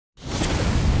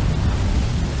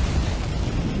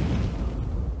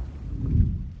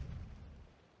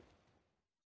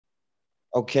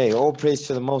Okay, all praise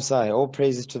to the Most High. All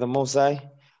praises to the Most High.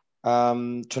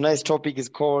 Tonight's topic is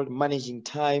called managing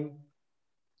time.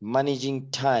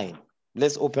 Managing time.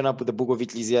 Let's open up with the book of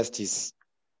Ecclesiastes.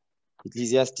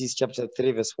 Ecclesiastes chapter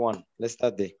 3 verse 1. Let's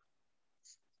start there.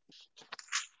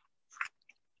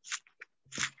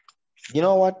 You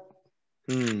know what?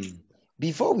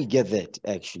 Before we get that,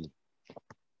 actually,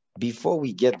 before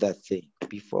we get that thing,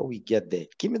 before we get there,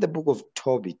 give me the book of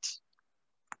Tobit.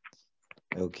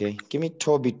 Okay, give me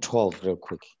Tobit 12 real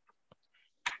quick.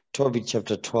 Tobit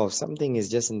chapter 12. Something is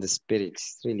just in the spirit.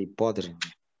 It's really bothering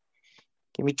me.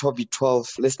 Give me Tobit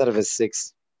 12. Let's start at verse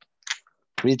 6.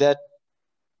 Read that.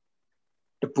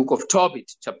 The book of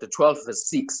Tobit, chapter 12, verse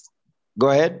 6. Go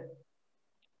ahead.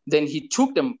 Then he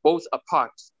took them both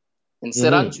apart and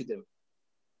said unto them,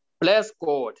 Bless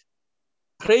God,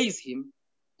 praise him,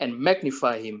 and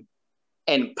magnify him,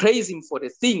 and praise him for the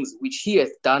things which he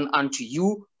hath done unto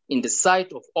you in the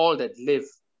sight of all that live.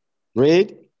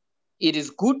 Read. It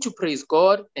is good to praise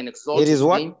God and exalt It is his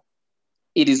what? name.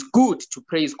 It is good to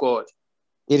praise God.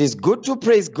 It is good to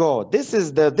praise God. This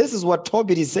is what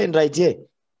Tobit is saying right here.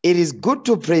 It is good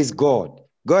to praise God.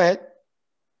 Go ahead.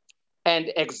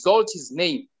 And exalt his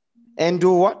name. And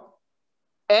do what?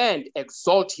 And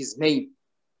exalt his name.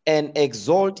 And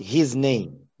exalt his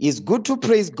name. It's good to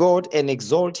praise God and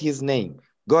exalt his name.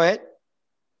 Go ahead.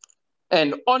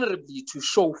 And honorably to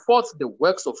show forth the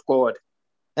works of God.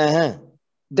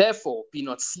 Therefore, be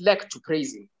not slack to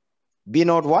praise him. Be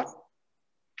not what?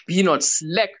 Be not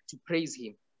slack to praise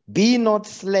him. Be not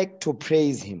slack to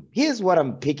praise him. Here's what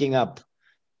I'm picking up.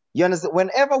 You understand?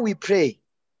 Whenever we pray,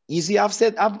 you see,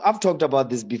 I've talked about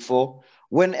this before.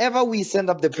 Whenever we send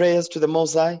up the prayers to the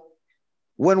Most High,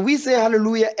 when we say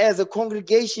hallelujah as a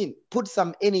congregation, put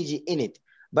some energy in it.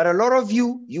 But a lot of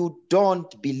you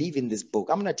don't believe in this book.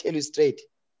 I'm going to tell you straight.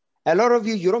 A lot of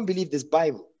you don't believe this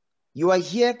Bible. You are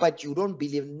here, but you don't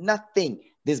believe nothing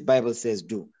this Bible says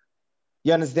do.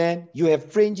 You understand? You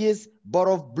have fringes, bought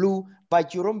of blue,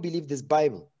 but you don't believe this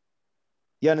Bible.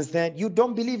 You understand? You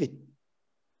don't believe it.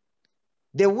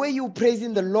 The way you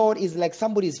praising the Lord is like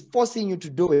somebody is forcing you to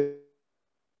do it.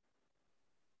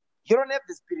 You don't have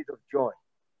the spirit of joy.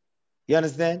 You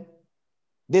understand?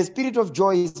 The spirit of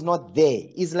joy is not there.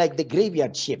 It's like the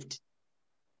graveyard shift.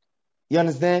 You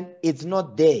understand? It's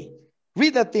not there.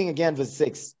 Read that thing again, verse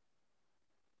 6.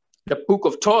 The book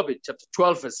of Tobit, chapter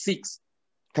 12, verse 6.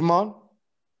 Come on.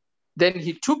 Then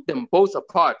he took them both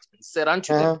apart and said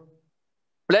unto them,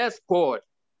 Bless God,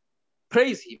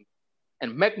 praise him,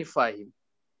 and magnify him,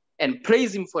 and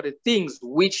praise him for the things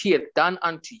which he hath done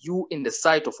unto you in the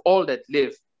sight of all that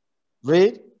live.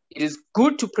 Read. It is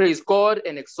good to praise God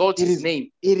and exalt his name.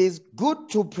 It is good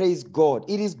to praise God.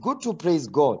 It is good to praise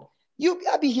God.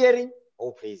 I'll be hearing,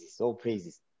 oh praises, oh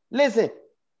praises. Listen,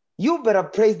 you better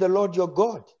praise the Lord your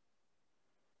God.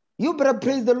 You better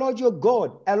praise the Lord your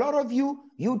God. A lot of you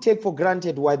take for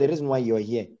granted the reason why you are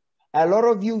here. A lot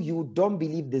of you don't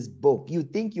believe this book. You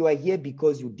think you are here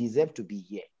because you deserve to be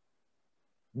here.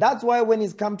 That's why when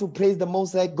it's come to praise the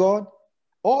Most High God,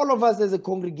 all of us as a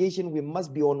congregation, we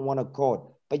must be on one accord.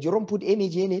 But you don't put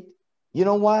energy in it. You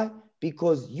know why?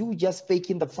 Because you just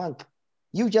faking the funk.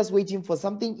 You just waiting for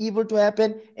something evil to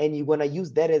happen, and you're going to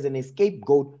use that as an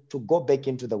scapegoat to go back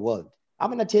into the world. I'm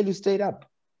going to tell you straight up.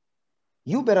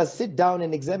 You better sit down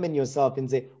and examine yourself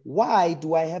and say, why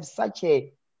do I have such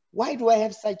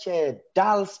a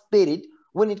dull spirit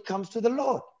when it comes to the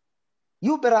Lord?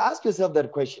 You better ask yourself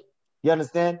that question. You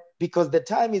understand? Because the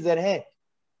time is at hand.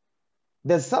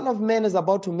 The Son of Man is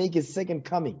about to make his second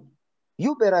coming.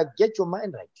 You better get your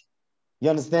mind right. You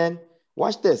understand?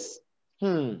 Watch this.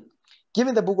 Give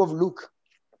me the book of Luke.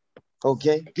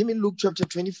 Okay? Give me Luke chapter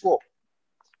 24.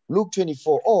 Luke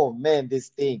 24. Oh, man, this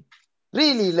thing.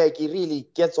 Really, it really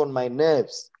gets on my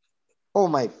nerves. Oh,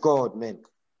 my God, man.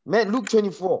 Man, Luke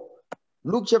 24.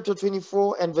 Luke chapter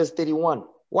 24 and verse 31.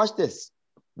 Watch this.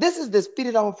 This is the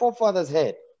spirit our forefathers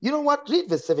had. You know what? Read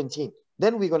verse 17.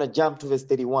 Then we're going to jump to verse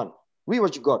 31. Read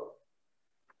what you got.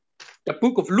 The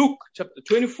book of Luke, chapter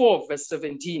 24, verse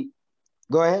 17.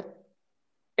 Go ahead.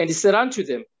 And he said unto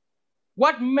them,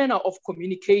 What manner of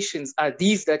communications are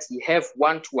these that ye have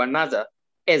one to another,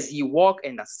 as ye walk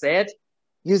and are sad?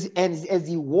 You see, and as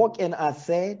you walk and are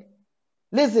sad,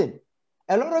 listen,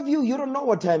 a lot of you don't know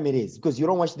what time it is because you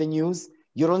don't watch the news,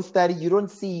 you don't study, you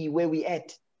don't see where we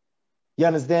at. You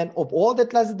understand? Of all the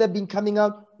classes that have been coming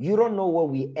out, you don't know where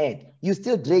we at. You're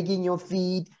still dragging your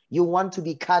feet. You want to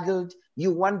be cuddled.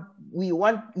 You want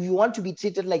to be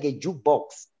treated like a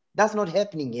jukebox. That's not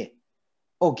happening here.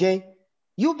 Okay?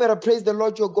 You better praise the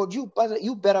Lord your God.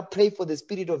 You better pray for the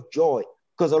spirit of joy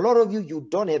because a lot of you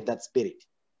don't have that spirit.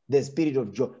 the spirit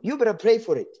of joy. You better pray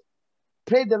for it.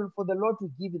 Pray for the Lord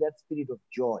to give you that spirit of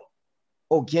joy.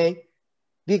 Okay?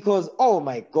 Because, oh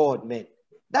my God, man.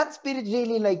 That spirit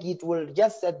really, like, it will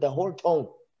just set the whole tone.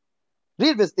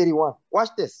 Read verse 31. Watch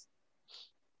this.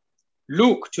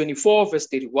 Luke 24, verse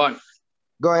 31.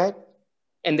 Go ahead.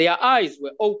 And their eyes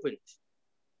were opened,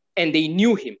 and they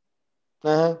knew him,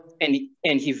 and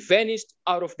he vanished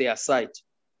out of their sight.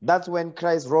 That's when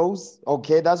Christ rose.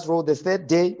 Okay, that's rose the third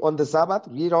day on the Sabbath.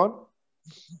 Read on.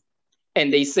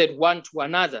 And they said one to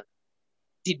another,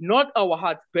 did not our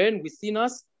hearts burn within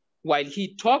us while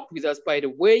he talked with us by the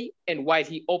way and while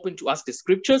he opened to us the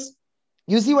scriptures?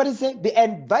 You see what he's saying?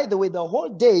 And by the way, the whole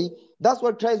day, that's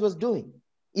what Christ was doing.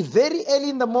 If very early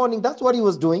in the morning, that's what he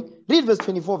was doing. Read verse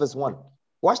 24, verse 1.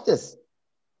 Watch this.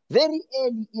 Very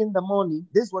early in the morning,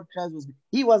 this is what Christ was doing.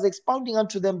 He was expounding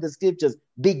unto them the scriptures,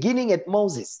 beginning at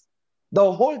Moses.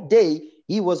 The whole day,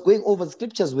 he was going over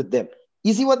scriptures with them.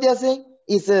 You see what they are saying?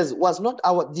 He says,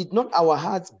 did not our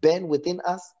hearts burn within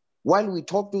us while we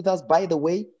talked with us by the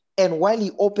way, and while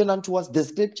he opened unto us the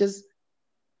scriptures?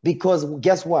 Because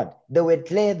guess what? They were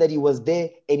clear that he was there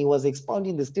and he was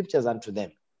expounding the scriptures unto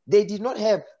them. They did not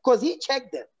have, because he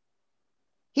checked them.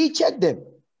 He checked them.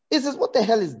 He says, what the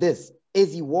hell is this?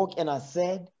 As he walked, and I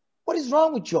said, what is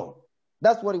wrong with you?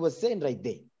 That's what he was saying right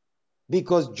there.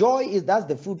 Because joy that's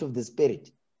the fruit of the spirit.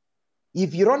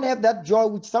 If you don't have that joy,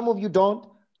 which some of you don't,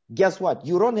 guess what?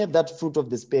 You don't have that fruit of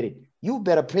the spirit. You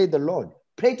better pray the Lord.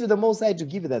 Pray to the Most High to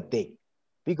give you that thing.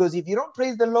 Because if you don't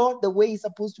praise the Lord the way he's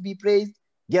supposed to be praised,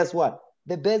 guess what?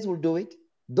 The birds will do it.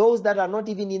 Those that are not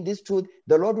even in this truth,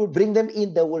 the Lord will bring them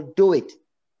in. They will do it.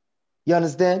 You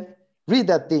understand? Read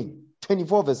that thing.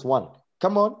 24 verse 1.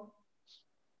 Come on.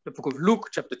 The book of Luke,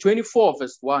 chapter 24,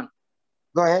 verse 1.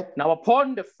 Go ahead. Now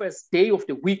upon the first day of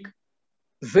the week,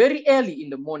 very early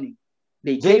in the morning,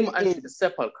 they came unto the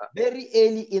sepulchre. Very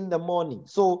early in the morning.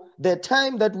 So the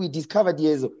time that we discovered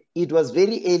here, it was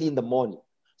very early in the morning.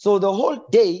 So the whole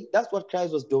day, that's what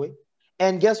Christ was doing.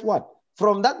 And guess what?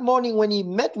 From that morning when he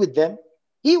met with them,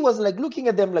 he was like looking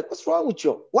at them like, what's wrong with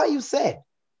you? Why are you sad?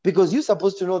 Because you're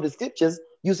supposed to know the scriptures.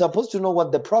 You're supposed to know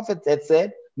what the prophets had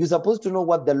said. You're supposed to know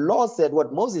what the law said,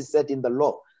 what Moses said in the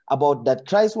law about that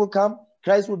Christ will come,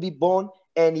 Christ will be born,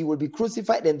 and he will be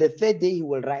crucified, and the third day he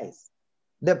will rise.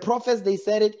 The prophets, they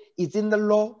said it. It's in the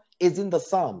law. It's in the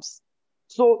Psalms.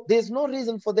 So there's no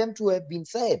reason for them to have been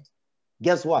sad.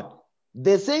 Guess what?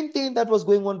 The same thing that was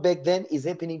going on back then is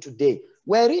happening today.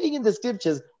 We're reading in the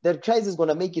scriptures that Christ is going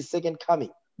to make his second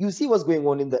coming. You see what's going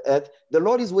on in the earth. The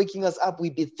Lord is waking us up. We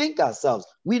bethink ourselves.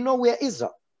 We know we're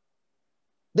Israel.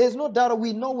 There's no doubt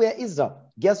we know we're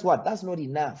Israel. Guess what? That's not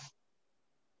enough.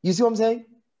 You see what I'm saying?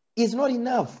 It's not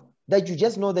enough that you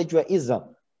just know that you are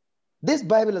Israel. This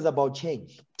Bible is about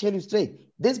change. Tell you straight.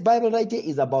 This Bible right here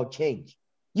is about change.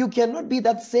 You cannot be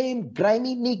that same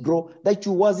grimy Negro that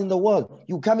you was in the world.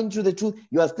 You come into the truth,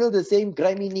 you are still the same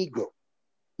grimy Negro.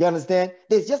 You understand?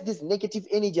 There's just this negative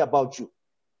energy about you.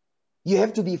 You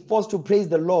have to be forced to praise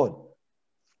the Lord.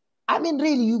 I mean,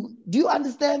 really, do you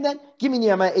understand that? Give me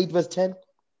Nehemiah 8 verse 10.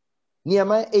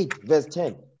 Nehemiah 8 verse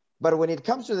 10. But when it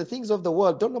comes to the things of the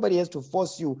world, don't nobody has to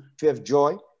force you to have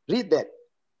joy. Read that.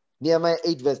 Nehemiah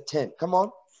 8 verse 10. Come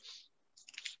on.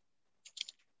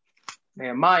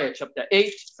 Nehemiah chapter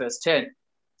 8 verse 10.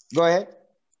 Go ahead.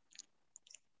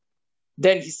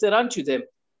 Then he said unto them,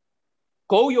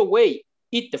 go your way,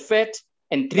 eat the fat,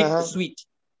 and drink the sweet,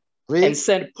 and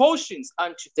send portions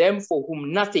unto them for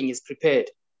whom nothing is prepared.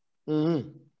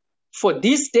 For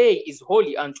this day is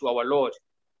holy unto our Lord.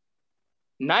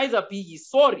 Neither be ye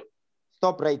sorry.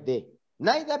 Stop right there.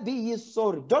 Neither be ye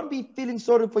sorry. Don't be feeling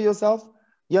sorry for yourself.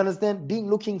 You understand?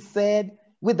 Looking sad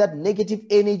with that negative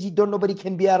energy. Nobody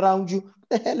can be around you. What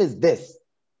the hell is this?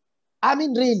 I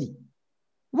mean, really.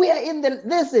 We are in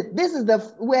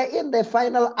the, we're in the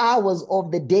final hours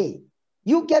of the day.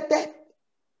 You get that?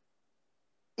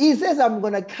 He says, I'm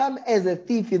going to come as a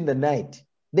thief in the night.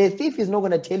 The thief is not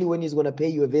going to tell you when he's going to pay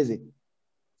you a visit.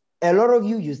 A lot of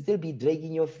you still be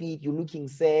dragging your feet. You're looking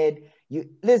sad.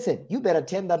 Listen, you better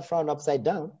turn that frown upside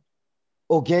down.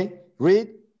 Okay, read.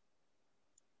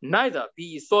 Neither be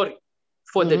ye sorry,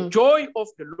 for the joy of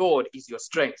the Lord is your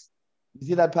strength. You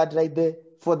see that part right there?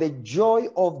 For the joy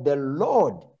of the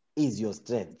Lord is your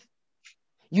strength.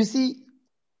 You see,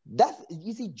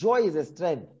 joy is a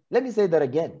strength. Let me say that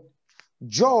again.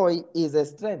 Joy is a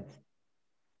strength.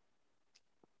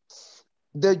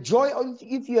 The joy,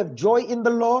 if you have joy in the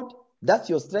Lord, that's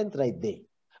your strength right there.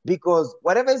 Because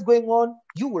whatever is going on,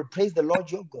 you will praise the Lord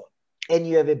your God. And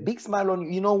you have a big smile on you.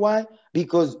 You know why?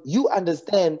 Because you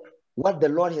understand what the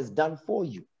Lord has done for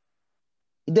you.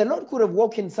 The Lord could have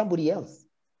woken somebody else.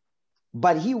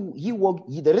 But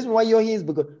the reason why you're here is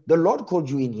because the Lord called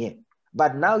you in here.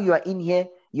 But now you are in here,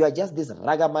 you are just this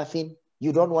ragamuffin.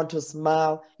 You don't want to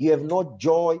smile. You have no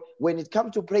joy. When it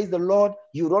comes to praise the Lord,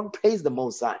 you don't praise the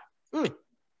Most High.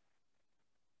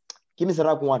 Give me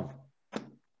Sirach 1.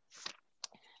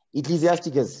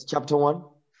 Ecclesiasticus chapter 1.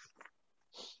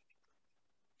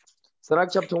 Sirach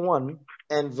chapter 1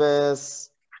 and verse...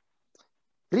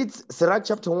 Read Sirach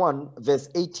chapter 1 verse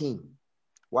 18.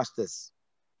 Watch this.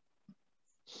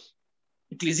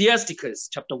 Ecclesiasticus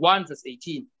chapter 1 verse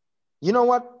 18. You know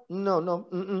what?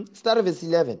 No. Start at verse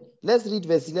 11. Let's read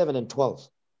verse 11 and 12.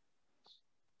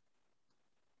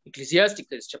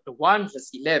 Ecclesiasticus chapter 1 verse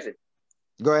 11.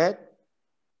 Go ahead.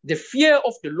 The fear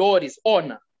of the Lord is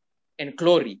honor and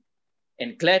glory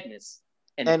and gladness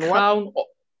and crown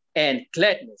and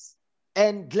gladness.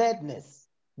 And gladness.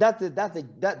 That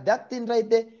thing right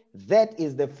there, that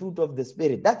is the fruit of the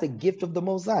Spirit. That's a gift of the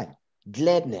Most High.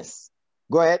 Gladness.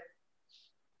 Go ahead.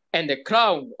 And the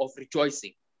crown of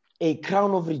rejoicing. A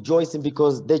crown of rejoicing,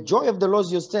 because the joy of the Lord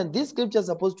is your strength. This scripture is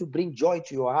supposed to bring joy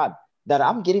to your heart. That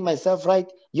I'm getting myself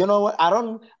right. You know what? I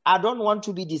don't want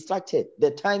to be distracted.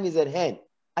 The time is at hand.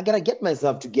 I gotta get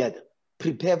myself together.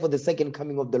 Prepare for the second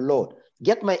coming of the Lord.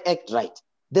 Get my act right.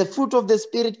 The fruit of the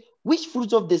Spirit. Which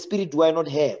fruits of the Spirit do I not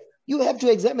have? You have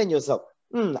to examine yourself.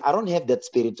 I don't have that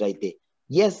spirit right there.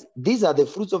 Yes, these are the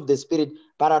fruits of the Spirit,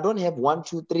 but I don't have 1,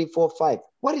 2, 3, 4, 5.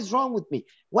 What is wrong with me?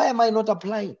 Why am I not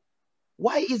applying?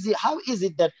 How is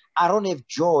it that I don't have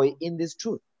joy in this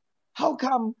truth? How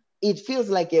come it feels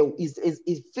like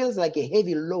it feels like a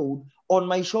heavy load on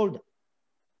my shoulder?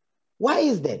 Why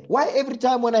is that? Why every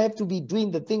time when I have to be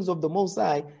doing the things of the Most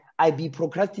High, I be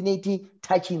procrastinating,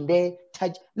 touching there,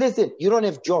 touch. Listen, you don't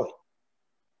have joy.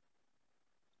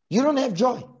 You don't have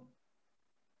joy.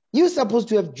 You're supposed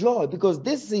to have joy because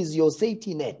this is your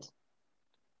safety net.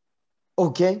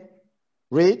 Okay?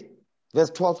 Read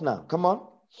verse 12 now. Come on.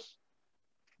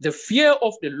 The fear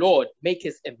of the Lord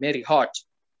maketh a merry heart.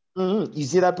 You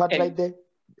see that part right there?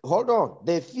 Hold on.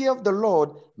 The fear of the Lord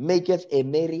maketh a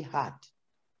merry heart.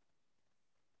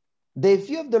 The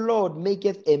fear of the Lord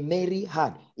maketh a merry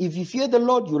heart. If you fear the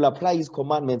Lord, you'll apply his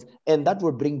commandments, and that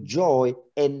will bring joy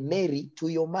and merry to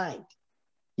your mind.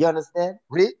 You understand?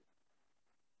 Read.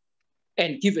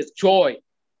 And giveth joy.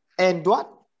 And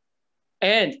what?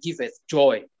 And giveth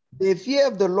joy. The fear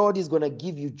of the Lord is going to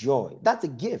give you joy. That's a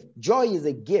gift. Joy is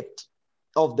a gift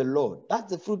of the Lord.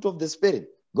 That's the fruit of the Spirit.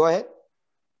 Go ahead.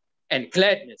 And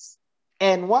gladness.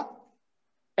 And what?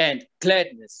 And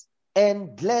gladness.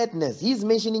 And gladness. He's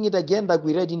mentioning it again like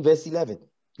we read in verse 11.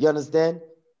 You understand?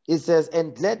 It says,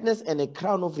 and gladness and a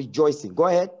crown of rejoicing. Go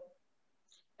ahead.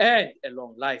 And a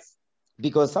long life.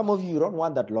 Because some of you don't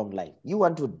want that long life. You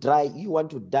want to die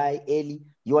early.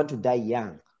 You want to die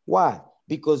young. Why?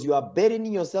 Because you are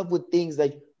burdening yourself with things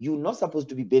that you're not supposed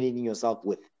to be burdening yourself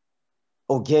with.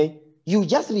 Okay? You're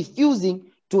just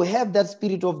refusing to have that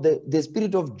spirit of the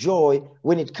spirit of joy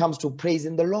when it comes to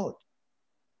praising the Lord.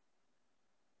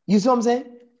 You see what I'm saying?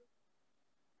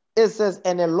 It says,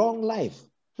 and a long life.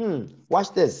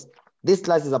 Watch this. This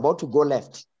class is about to go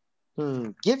left.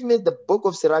 Give me the book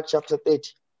of Sirach chapter 30.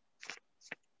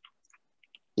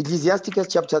 Ecclesiasticus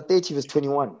chapter 30 verse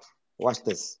 21. Watch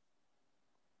this.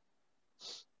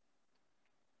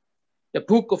 The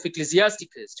book of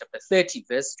Ecclesiasticus chapter 30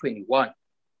 verse 21.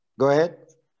 Go ahead.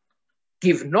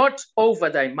 Give not over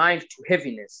thy mind to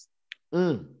heaviness,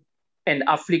 and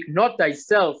afflict not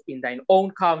thyself in thine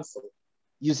own counsel.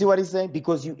 You see what he's saying?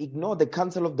 Because you ignore the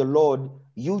counsel of the Lord,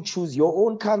 you choose your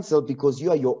own counsel because you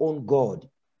are your own God.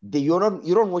 You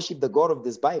don't worship the God of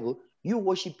this Bible. You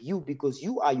worship you because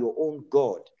you are your own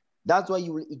God. That's why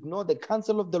you will ignore the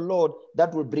counsel of the Lord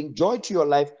that will bring joy to your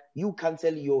life. You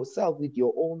cancel yourself with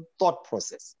your own thought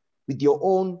process, with your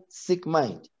own sick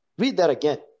mind. Read that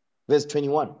again. Verse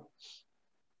 21.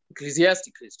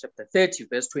 Ecclesiasticus chapter 30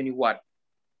 verse 21.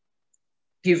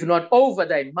 Give not over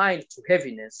thy mind to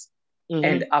heaviness,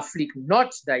 and afflict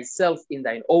not thyself in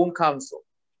thine own counsel.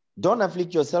 Don't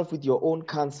afflict yourself with your own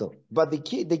counsel. But the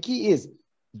key is,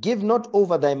 give not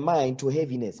over thy mind to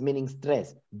heaviness, meaning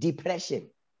stress, depression.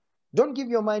 Don't give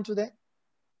your mind to that.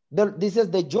 This says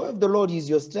the joy of the Lord is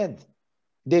your strength.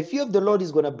 The fear of the Lord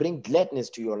is going to bring gladness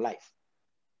to your life.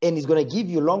 And it's going to give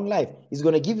you long life. It's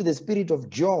going to give you the spirit of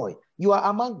joy. You are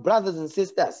among brothers and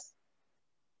sisters.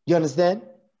 You understand?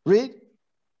 Read.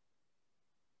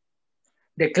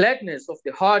 The gladness of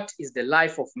the heart is the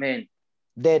life of man.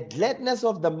 The gladness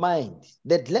of the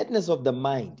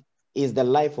mind is the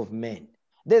life of man.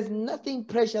 There's nothing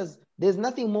precious. There's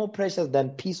nothing more precious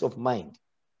than peace of mind.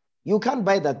 You can't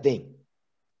buy that thing.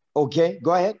 Okay,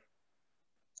 go ahead.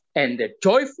 And the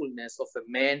joyfulness of a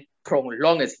man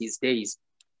prolongeth his days.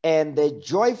 And the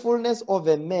joyfulness of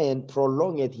a man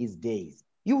prolongeth his days.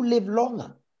 You live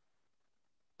longer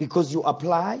because you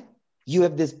apply, you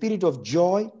have the spirit of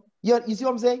joy. You see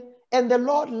what I'm saying? And the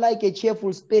Lord like a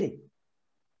cheerful spirit.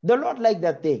 The Lord like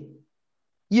that thing.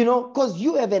 You know, because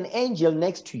you have an angel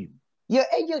next to you. Your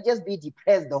angel just be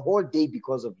depressed the whole day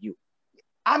because of you.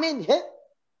 I mean, here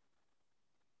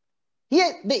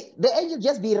the angel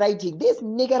just be writing, this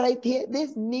nigger right here,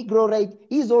 this Negro right,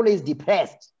 he's always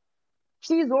depressed.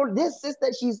 This sister,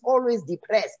 she's always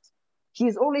depressed.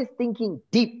 She's always thinking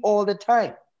deep all the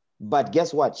time. But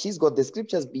guess what? She's got the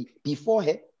scriptures before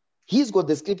her. He's got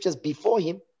the scriptures before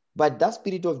him, but that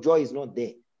spirit of joy is not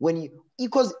there.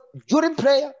 Because during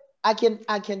prayer, I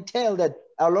can tell that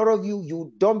a lot of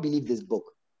you don't believe this book.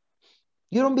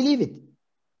 You don't believe it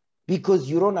because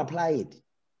you don't apply it.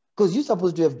 Because you're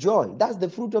supposed to have joy. That's the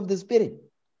fruit of the spirit.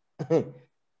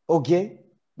 Okay?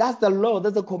 That's the law.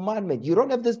 That's the commandment. You don't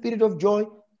have the spirit of joy.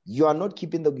 You are not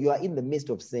you are in the midst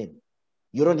of sin.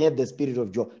 You don't have the spirit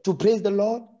of joy. To praise the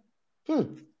Lord?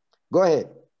 Go ahead.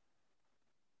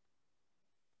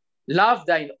 Love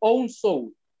thine own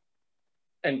soul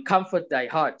and comfort thy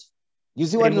heart. You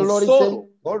see what the Lord is saying?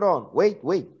 Hold on.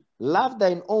 Wait. Love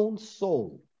thine own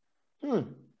soul.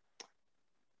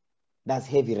 That's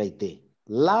heavy right there.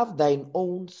 Love thine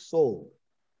own soul.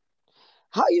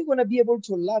 How are you going to be able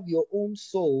to love your own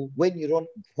soul when you don't?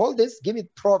 Hold this. Give me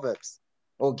Proverbs.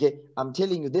 Okay. I'm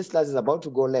telling you, this class is about to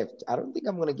go left. I don't think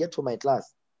I'm going to get to my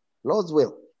class. Lord's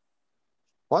will.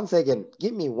 1 second.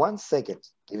 Give me 1 second.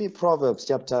 Give me Proverbs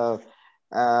chapter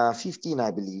 15,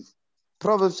 I believe.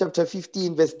 Proverbs chapter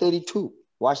 15, verse 32.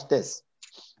 Watch this.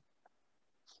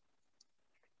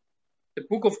 The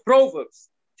book of Proverbs,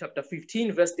 chapter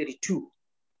 15, verse 32.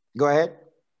 Go ahead.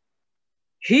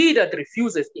 He that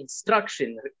refuseth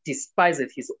instruction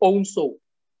despiseth his own soul.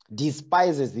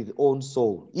 Despises his own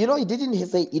soul. You know, he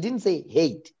didn't say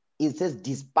hate. It says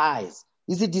despise.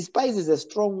 You see, despise is a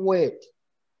strong word.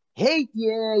 Hate,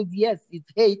 yes,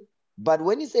 it's hate. But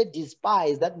when you say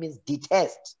despise, that means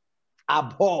detest,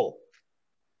 abhor.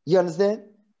 You understand?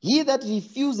 He that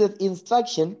refuseth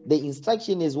instruction, the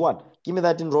instruction is what? Give me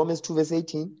that in Romans 2, verse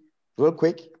 18. Real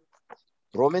quick.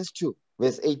 Romans 2,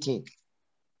 verse 18.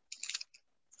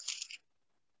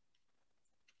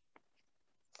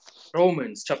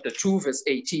 Romans chapter 2, verse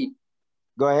 18.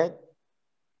 Go ahead.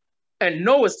 And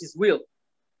knowest his will,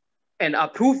 and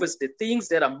approvest the things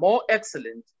that are more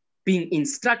excellent, being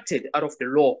instructed out of the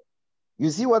law. You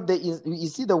see you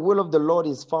see the will of the Lord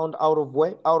is found out of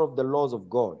where? Out of the laws of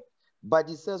God. But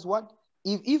it says what?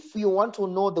 If you want to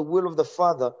know the will of the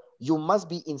Father, you must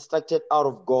be instructed out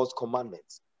of God's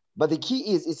commandments. But the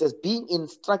key is, it says being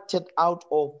instructed out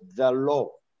of the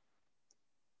law.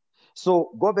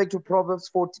 So go back to Proverbs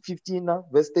 15 now,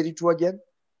 verse 32 again.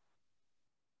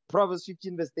 Proverbs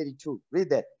 15, verse 32.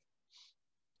 Read that.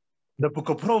 The book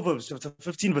of Proverbs, chapter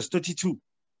 15, verse 32.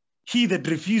 He that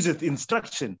refuseth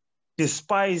instruction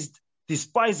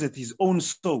despiseth his own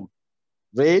soul.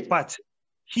 Read. But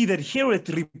he that heareth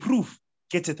reproof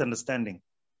getteth understanding.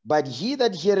 But he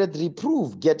that heareth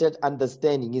reproof getteth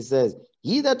understanding. He says,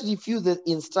 he that refuseth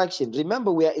instruction.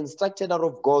 Remember, we are instructed out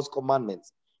of God's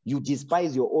commandments. You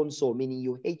despise your own soul, meaning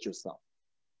you hate yourself.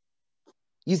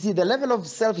 You see, the level of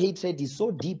self-hatred is so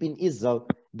deep in Israel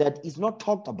that it's not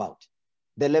talked about.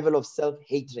 The level of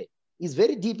self-hatred is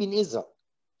very deep in Israel.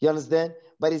 You understand?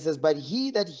 But it says, but he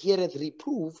that heareth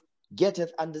reproof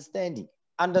getteth understanding.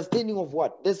 Understanding of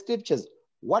what? The scriptures.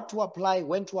 What to apply,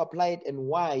 when to apply it, and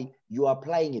why you are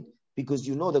applying it. Because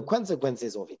you know the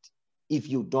consequences of it if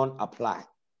you don't apply.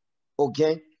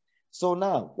 Okay? So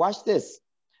now, watch this.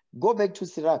 Go back to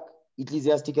Sirach,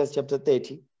 Ecclesiasticus chapter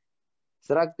 30.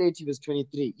 Sirach 30, verse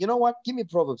 23. You know what? Give me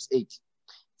Proverbs 8.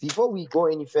 Before we go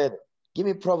any further, give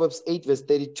me Proverbs 8, verse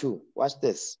 32. Watch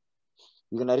this.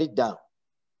 We're going to read down.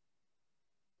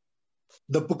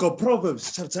 The book of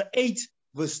Proverbs, chapter 8,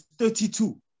 verse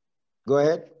 32. Go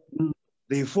ahead.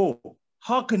 Therefore,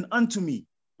 hearken unto me,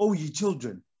 O ye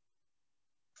children,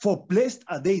 for blessed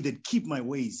are they that keep my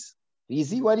ways. You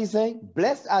see what he's saying?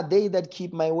 Blessed are they that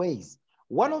keep my ways.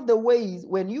 One of the ways,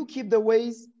 when you keep the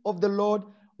ways of the Lord,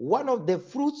 one of the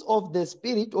fruits of the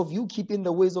spirit of you keeping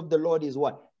the ways of the Lord is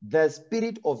what? The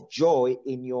spirit of joy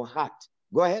in your heart.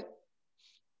 Go ahead.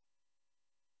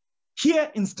 Hear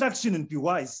instruction and be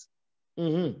wise,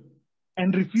 and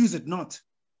refuse it not.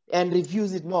 And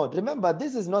refuse it not. Remember,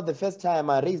 this is not the first time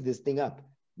I raised this thing up.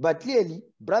 But clearly,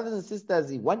 brothers and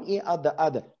sisters, one ear out the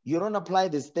other, you don't apply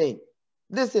this thing.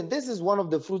 Listen, this is one of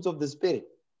the fruits of the spirit.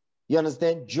 You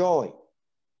understand? Joy.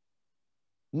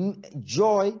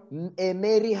 Joy, a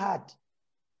merry heart.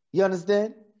 You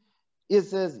understand? It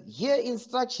says, hear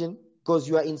instruction, because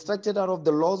you are instructed out of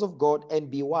the laws of God, and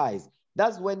be wise.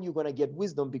 That's when you're going to get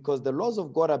wisdom, because the laws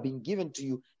of God are being given to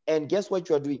you. And guess what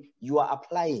you are doing? You are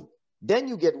applying. Then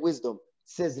you get wisdom. It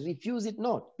says, refuse it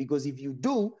not, because if you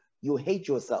do, you hate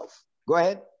yourself. Go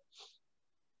ahead.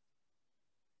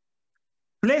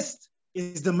 Blessed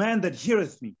is the man that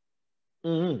heareth me,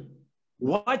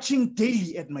 watching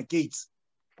daily at my gates.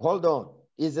 Hold on.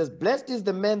 It says, blessed is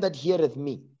the man that heareth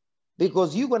me,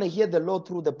 because you're going to hear the Lord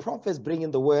through the prophets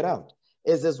bringing the word out.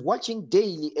 It says, watching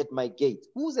daily at my gates.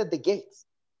 Who's at the gates?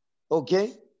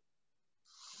 Okay.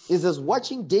 It says,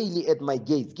 watching daily at my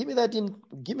gates. Give me that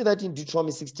in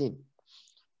Deuteronomy 16,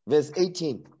 verse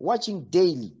 18. Watching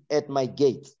daily at my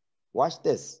gates. Watch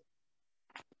this.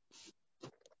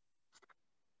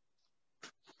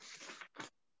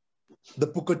 The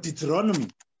book of Deuteronomy,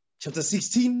 chapter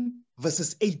 16,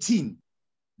 verses 18.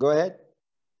 Go ahead.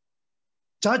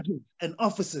 Judges and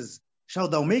officers shall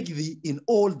thou make thee in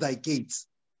all thy gates.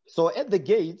 So at the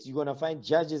gates, you're going to find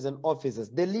judges and officers,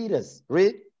 the leaders.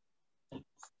 Read.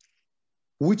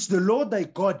 Which the Lord thy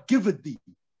God giveth thee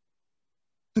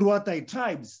throughout thy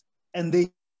tribes, and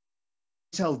they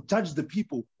shall judge the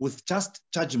people with just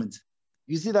judgment.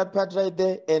 You see that part right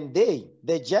there? And they,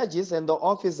 the judges and the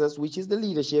officers, which is the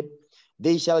leadership,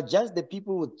 they shall judge the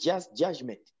people with just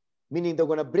judgment. Meaning they're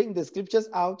going to bring the scriptures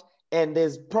out, and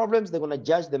there's problems, they're going to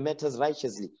judge the matters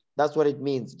righteously. That's what it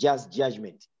means, just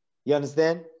judgment. You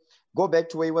understand? Go back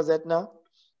to where he was at now.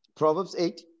 Proverbs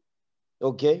 8.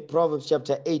 Okay, Proverbs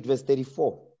chapter 8, verse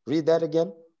 34. Read that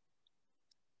again.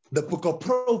 The book of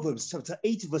Proverbs, chapter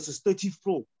 8, verses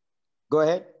 34. Go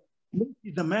ahead. Blessed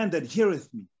is the man that heareth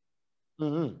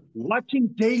me, watching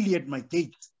daily at my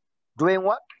gates. Doing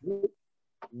what?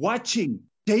 Watching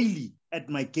daily at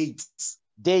my gates.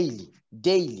 Daily,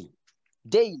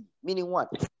 meaning what?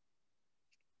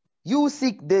 You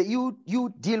seek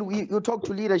you talk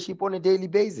to leadership on a daily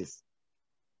basis.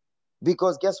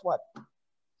 Because guess what?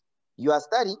 You are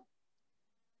studying.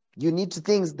 You need to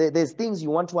there's things you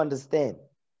want to understand.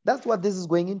 That's what this is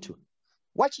going into.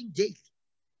 Watching daily.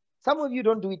 Some of you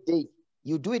don't do it daily.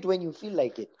 You do it when you feel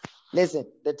like it. Listen,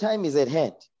 the time is at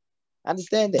hand.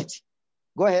 Understand that.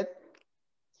 Go ahead.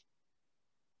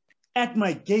 At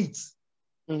my gates,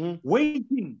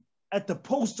 waiting at the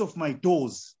post of my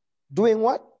doors. Doing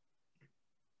what?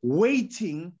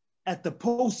 Waiting at the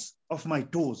posts of my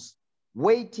doors.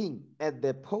 Waiting at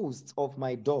the posts of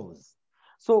my doors.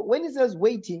 So when it says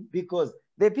waiting, because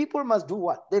the people must do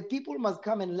what? The people must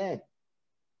come and learn.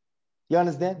 You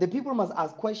understand? The people must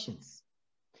ask questions.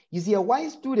 You see, a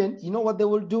wise student, you know what they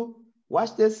will do?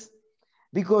 Watch this.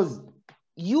 Because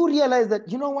you realize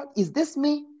that, you know what? Is this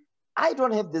me? I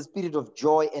don't have the spirit of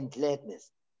joy and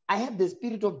gladness. I have the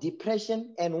spirit of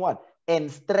depression and what? And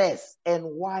stress and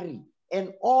worry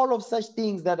and all of such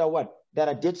things that are what? That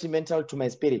are detrimental to my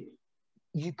spirit.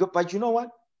 But you know what?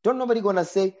 Don't nobody gonna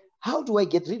say, how do I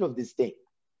get rid of this thing?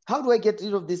 How do I get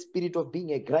rid of this spirit of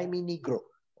being a grimy Negro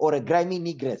or a grimy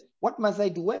Negress? What must I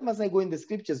do? Where must I go in the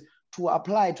scriptures to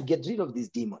apply to get rid of this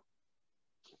demon?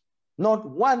 Not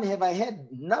one have I had.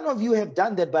 None of you have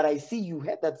done that, but I see you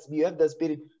have that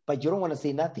spirit, but you don't want to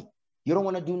say nothing. You don't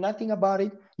want to do nothing about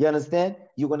it. You understand?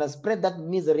 You're going to spread that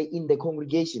misery in the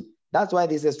congregation. That's why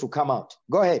this has to come out.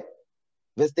 Go ahead.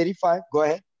 Verse 35. Go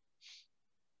ahead.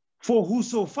 For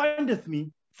whoso findeth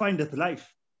me findeth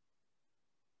life,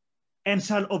 and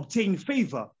shall obtain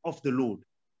favor of the Lord.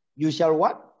 You shall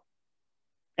what?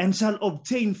 And shall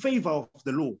obtain favor of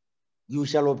the Lord. You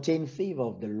shall obtain favor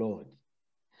of the Lord.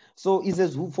 So it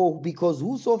says, because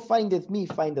whoso findeth me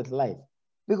findeth life.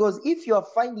 Because if you are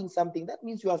finding something, that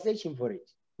means you are searching for it,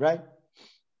 right?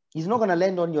 It's not going to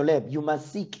land on your lap. You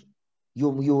must seek. You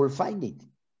will find it.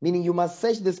 Meaning you must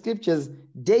search the scriptures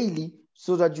daily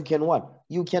so that you can what?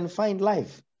 You can find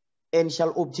life and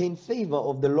shall obtain favor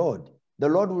of the Lord. The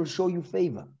Lord will show you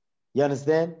favor. You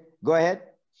understand? Go ahead.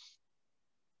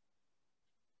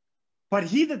 But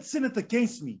he that sinneth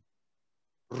against me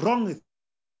wrongeth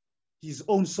his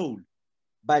own soul.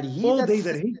 But he all that they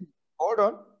that hate me. Hold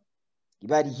on.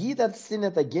 But he that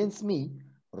sinneth against me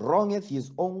wrongeth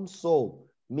his own soul.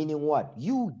 Meaning what?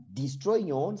 You destroy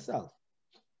your own self.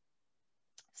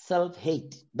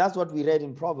 Self-hate. That's what we read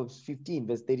in Proverbs 15,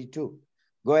 verse 32.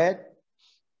 Go ahead.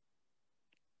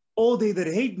 All they that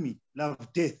hate me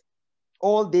love death.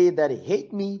 All they that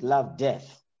hate me love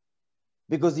death.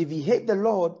 Because if you hate the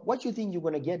Lord, what do you think you're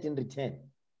going to get in return?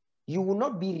 You will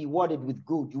not be rewarded with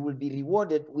good. You will be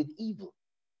rewarded with evil.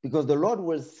 Because the Lord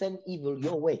will send evil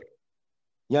your way.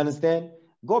 You understand?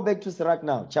 Go back to Sirach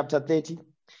now, chapter 30.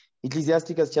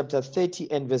 Ecclesiasticus chapter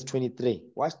 30 and verse 23.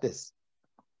 Watch this.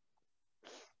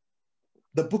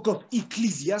 The book of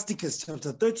Ecclesiasticus,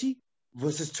 chapter 30,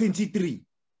 verses 23.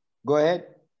 Go ahead.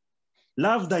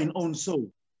 Love thine own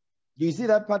soul. Do you see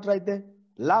that part right there?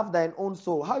 Love thine own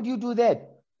soul. How do you do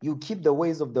that? You keep the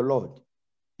ways of the Lord.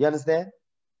 You understand?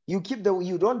 You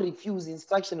don't refuse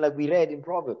instruction like we read in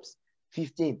Proverbs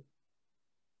 15.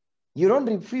 You don't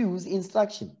refuse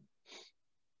instruction.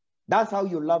 That's how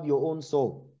you love your own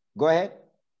soul. Go ahead.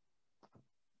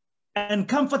 And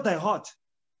comfort thy heart.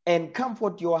 And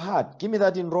comfort your heart. Give me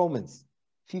that in Romans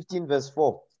 15 verse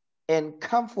 4. And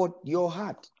comfort your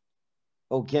heart.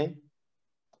 Okay.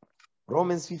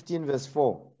 Romans 15 verse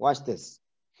 4. Watch this.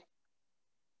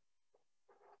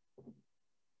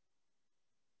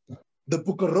 The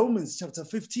book of Romans, chapter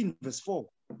 15, verse 4.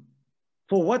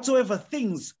 For whatsoever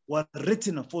things were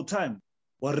written aforetime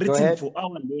were written for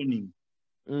our learning,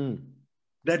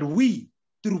 that we,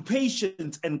 through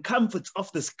patience and comfort of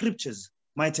the scriptures,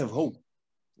 might have hope.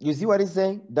 You see what he's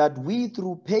saying? That we,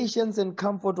 through patience and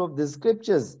comfort of the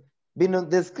scriptures,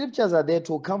 the scriptures are there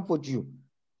to comfort you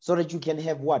so that you can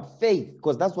have what? Faith,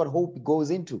 because that's what hope goes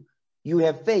into. You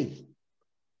have faith.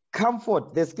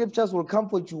 Comfort. The scriptures will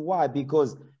comfort you. Why?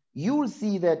 Because you will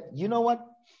see that, you know what?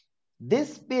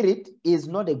 This spirit is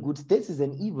not a good, this is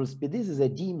an evil spirit. This is a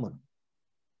demon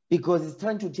because it's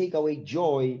trying to take away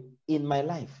joy in my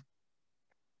life.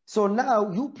 So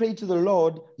now you pray to the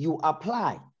Lord, you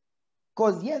apply.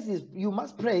 Because yes, you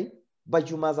must pray, but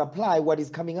you must apply what is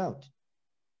coming out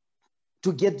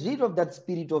to get rid of that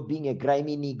spirit of being a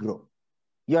grimy Negro.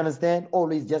 You understand?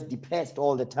 Always just depressed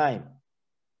all the time.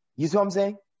 You see what I'm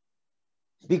saying?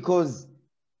 Because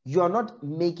you are not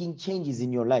making changes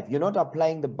in your life. You're not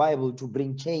applying the Bible to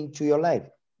bring change to your life.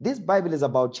 This Bible is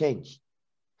about change.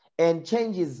 And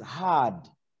change is hard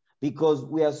because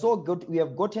we are so good. We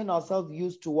have gotten ourselves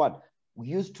used to what?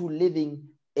 Used to living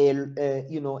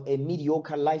a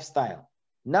mediocre lifestyle.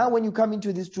 Now, when you come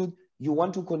into this truth, you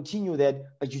want to continue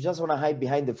that, but you just want to hide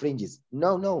behind the fringes.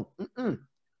 No.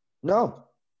 No.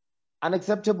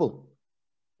 Unacceptable.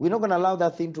 We're not going to allow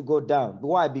that thing to go down.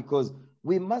 Why? Because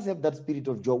we must have that spirit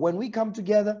of joy. When we come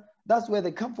together, that's where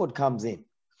the comfort comes in.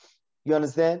 You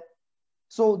understand?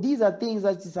 So these are things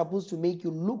that is supposed to make you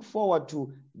look forward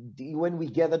to when we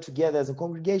gather together as a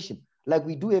congregation, like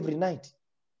we do every night.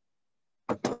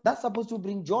 That's supposed to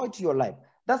bring joy to your life.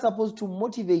 That's supposed to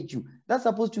motivate you. That's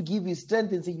supposed to give you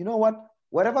strength and say, you know what?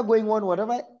 Whatever going on,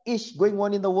 whatever ish going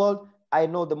on in the world, I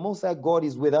know the Most High God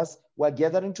is with us. We're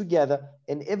gathering together,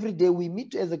 and every day we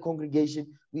meet as a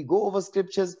congregation. We go over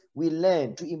scriptures. We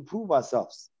learn to improve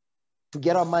ourselves, to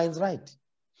get our minds right.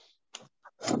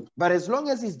 But as long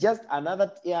as it's just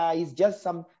it's just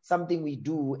something we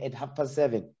do at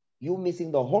 7:30, you're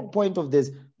missing the whole point of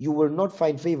this. You will not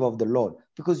find favor of the Lord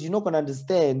because you're not going to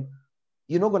understand.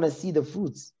 You're not going to see the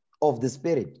fruits of the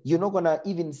Spirit. You're not going to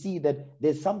even see that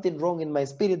there's something wrong in my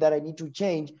spirit that I need to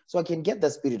change so I can get the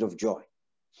spirit of joy.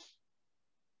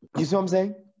 You see what I'm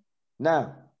saying?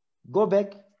 Now, go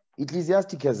back,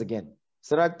 Ecclesiasticus again.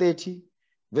 Sirach 30,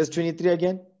 verse 23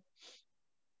 again.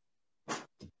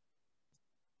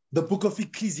 The book of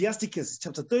Ecclesiasticus,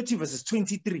 chapter 30, verses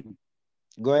 23.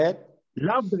 Go ahead.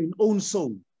 Love thine own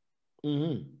soul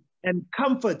and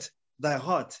comfort thy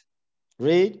heart.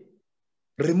 Read.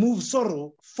 Remove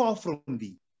sorrow far from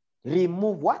thee.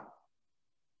 Remove what?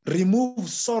 Remove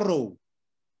sorrow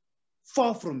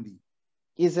far from thee.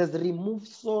 It says, remove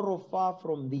sorrow far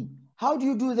from thee. How do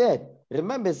you do that?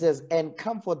 Remember, it says, and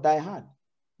comfort thy heart.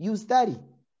 You study.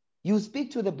 You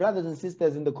speak to the brothers and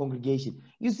sisters in the congregation.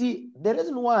 You see, the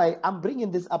reason why I'm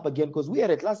bringing this up again, because we had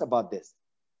a class about this.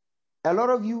 A lot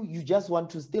of you, you just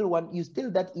want to you still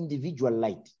that individual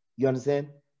light. You understand?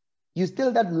 You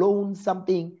still that lone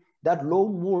something, that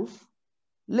lone wolf.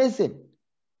 Listen,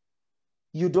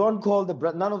 you don't call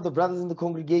none of the brothers in the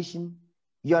congregation.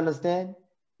 You understand?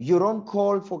 You don't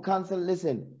call for counsel.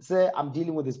 Listen, say, I'm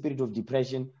dealing with the spirit of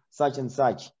depression, such and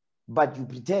such. But you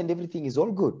pretend everything is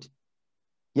all good.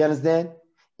 You understand?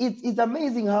 It's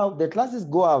amazing how the classes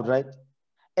go out, right?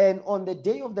 And on the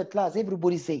day of the class,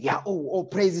 everybody say, yeah, oh,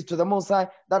 praises to the Most High.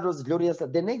 That was glorious.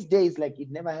 The next day is like it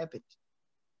never happened.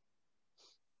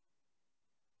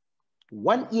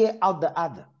 One ear out the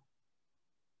other.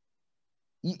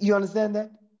 You understand that?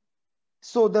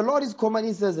 So the Lord is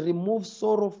commanding, he says, remove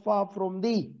sorrow far from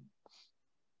thee.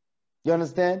 You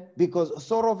understand? Because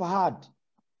sorrow of heart.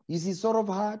 You see, sorrow of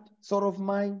heart, sorrow of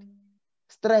mind,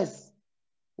 stress.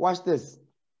 Watch this.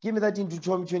 Give me that in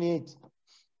Deuteronomy 28.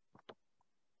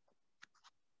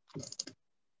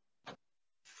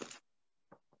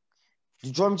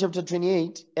 Deuteronomy chapter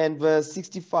 28 and verse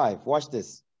 65. Watch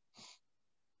this.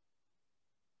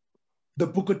 The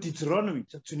book of Deuteronomy,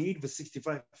 chapter 28, verse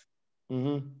 65.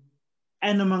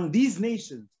 And among these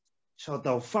nations shalt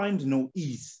thou find no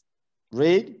ease.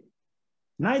 Read.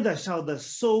 Neither shall the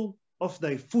sole of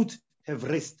thy foot have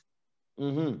rest.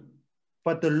 Mm-hmm.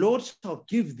 But the Lord shall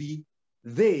give thee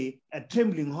there a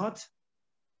trembling heart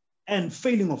and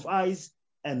failing of eyes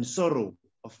and sorrow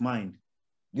of mind.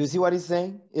 You see what he's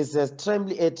saying? It says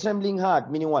a trembling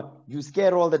heart, meaning what? You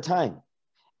scare all the time.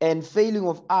 And failing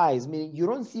of eyes, meaning you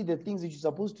don't see the things that you're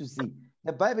supposed to see.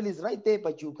 The Bible is right there,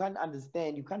 but you can't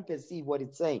understand, you can't perceive what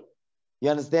it's saying. You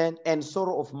understand? And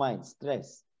sorrow of mind,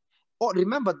 stress. Oh,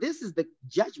 remember, this is the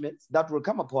judgments that will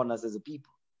come upon us as a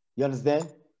people. You understand?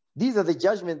 These are the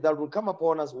judgments that will come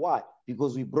upon us. Why?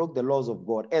 Because we broke the laws of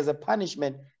God. As a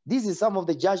punishment, this is some of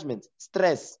the judgments.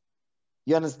 Stress.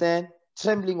 You understand?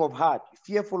 Trembling of heart,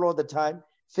 fearful all the time,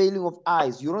 failing of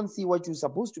eyes. You don't see what you're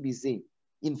supposed to be seeing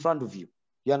in front of you.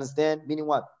 You understand? Meaning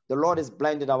what? The Lord has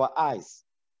blinded our eyes.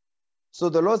 So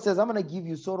the Lord says, I'm going to give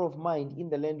you sorrow of mind in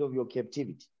the land of your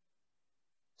captivity.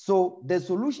 So the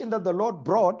solution that the Lord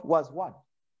brought was what?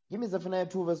 Give me Zephaniah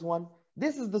 2 verse 1.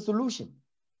 This is the solution.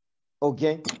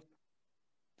 Okay.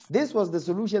 This was the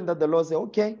solution that the Lord said,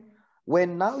 okay,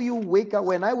 when now you wake up,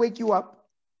 when I wake you up,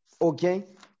 okay,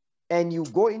 and you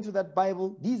go into that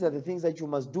Bible, these are the things that you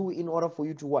must do in order for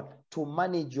you to what? To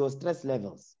manage your stress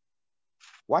levels.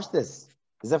 Watch this.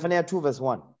 Zephaniah 2 verse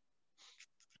 1.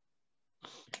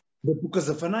 The book of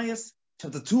Zephaniah,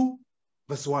 chapter 2,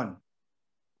 verse 1.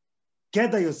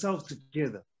 Gather yourselves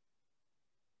together.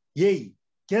 Yea,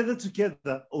 gather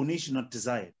together, O nation not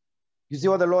desired. You see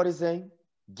what the Lord is saying?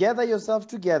 Gather yourself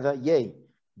together, yea,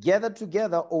 gather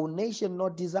together, O nation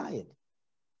not desired.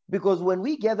 Because when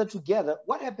we gather together,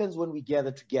 what happens when we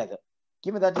gather together?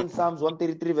 Give me that in Psalms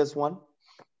 133 verse 1.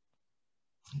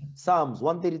 Psalms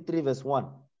 133 verse 1.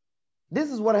 This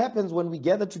is what happens when we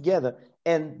gather together,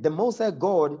 and the Most High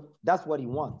God, that's what he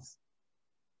wants.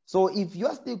 So if you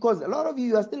are still, because a lot of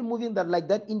you are still moving that like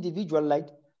that individual light.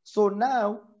 So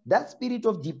now that spirit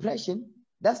of depression,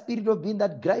 that spirit of being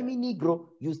that grimy Negro,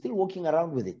 you're still walking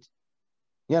around with it.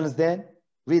 You understand?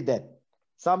 Read that.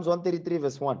 Psalms 133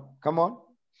 verse 1. Come on.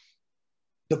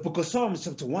 The book of Psalms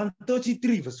chapter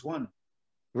 133 verse 1.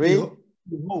 Read.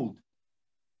 Behold,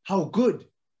 how good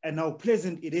and how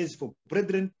pleasant it is for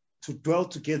brethren to dwell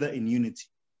together in unity.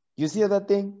 You see that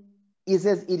thing? It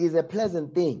says it is a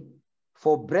pleasant thing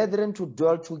for brethren to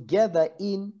dwell together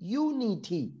in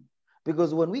unity.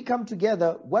 Because when we come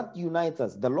together, what unites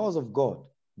us? The laws of God.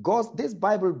 This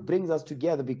Bible brings us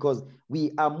together because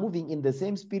we are moving in the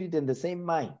same spirit and the same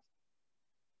mind.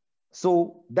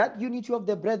 So that unity of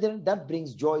the brethren, that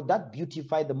brings joy, that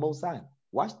beautifies the Most High.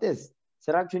 Watch this.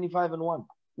 Sirach 25 and 1.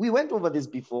 We went over this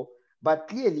before, but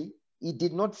clearly it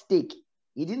did not stick.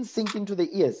 It didn't sink into the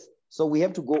ears. So we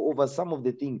have to go over some of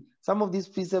the things. Some of these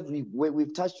precepts,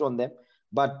 we've touched on them,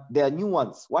 but there are new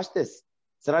ones. Watch this.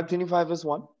 Sirach 25 verse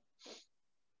 1.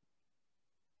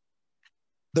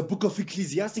 The book of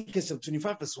Ecclesiastes, chapter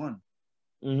 25 verse 1.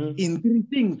 Mm-hmm. In 3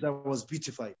 things I was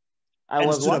beautified. I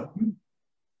was what?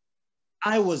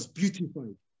 I was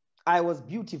beautified. I was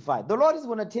beautified. The Lord is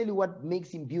going to tell you what makes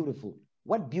him beautiful.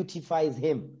 What beautifies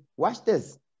him. Watch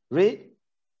this. Read.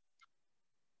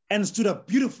 And stood up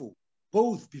beautiful,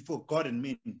 both before God and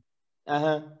men.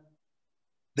 Uh-huh.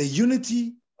 The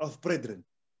unity of brethren.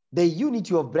 The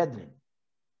unity of brethren.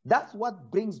 That's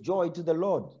what brings joy to the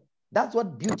Lord. That's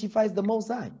what beautifies the Most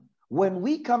High. When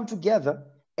we come together,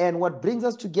 and what brings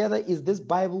us together is this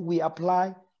Bible we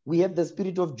apply. We have the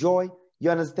spirit of joy.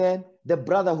 You understand? The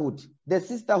brotherhood, the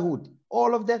sisterhood,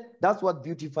 all of that. That's what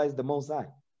beautifies the Most High.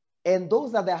 And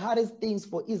those are the hardest things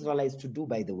for Israelites to do,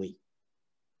 by the way.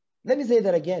 Let me say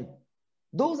that again.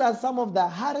 Those are some of the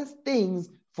hardest things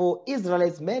for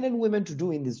Israelites, men and women, to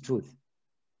do in this truth.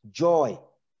 Joy,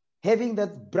 having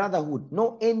that brotherhood,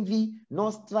 no envy, no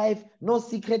strife, no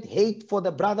secret hate for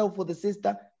the brother or for the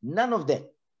sister, none of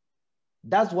that.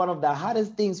 That's one of the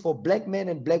hardest things for black men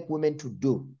and black women to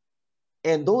do.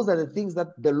 And those are the things that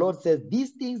the Lord says,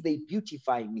 these things, they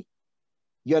beautify me.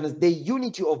 You understand? The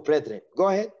unity of brethren. Go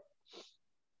ahead.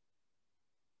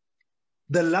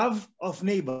 The love of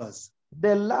neighbors.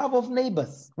 The love of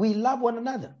neighbors. We love one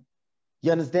another.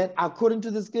 You understand? According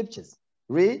to the scriptures.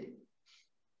 Read.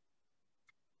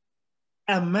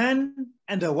 A man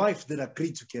and a wife that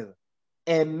agree together.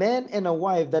 A man and a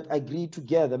wife that agree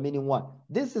together, meaning what?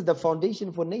 This is the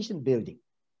foundation for nation building.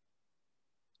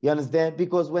 You understand?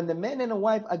 Because when the man and a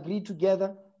wife agree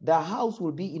together, the house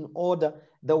will be in order.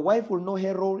 The wife will know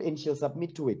her role and she'll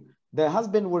submit to it. The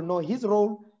husband will know his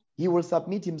role. He will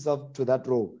submit himself to that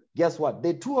role. Guess what?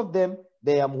 The two of them,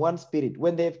 they are one spirit.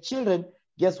 When they have children,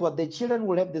 guess what? The children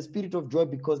will have the spirit of joy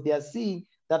because they are seeing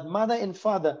that mother and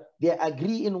father, they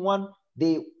agree in one.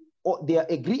 They or they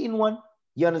agree in one.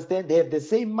 You understand? They have the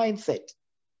same mindset.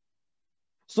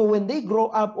 So when they grow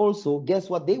up also, guess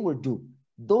what they will do?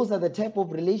 Those are the type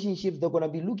of relationships they're going to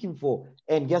be looking for.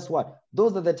 And guess what?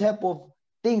 Those are the type of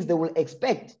things they will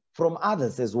expect from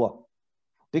others as well.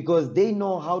 Because they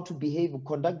know how to behave and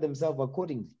conduct themselves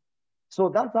accordingly. So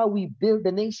that's how we build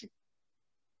the nation.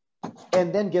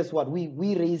 And then guess what?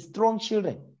 We raise strong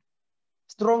children,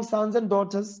 strong sons and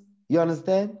daughters, you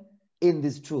understand, in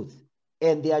this truth.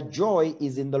 And their joy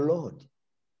is in the Lord.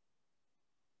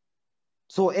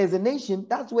 So as a nation,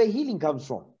 that's where healing comes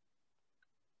from.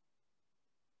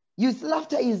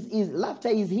 Laughter is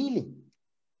healing.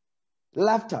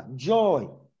 Laughter, joy.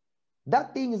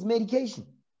 That thing is medication.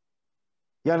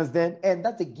 You understand? And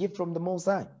that's a gift from the Most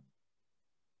High.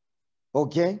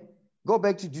 Okay? Go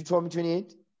back to Deuteronomy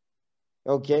 28.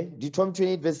 Okay? Deuteronomy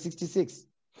 28 verse 66.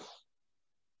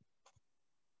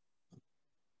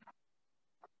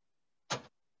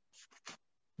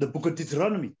 The book of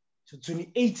Deuteronomy,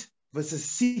 28 verses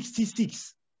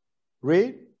 66.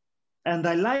 Read. And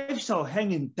thy life shall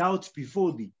hang in doubt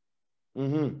before thee.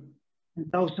 And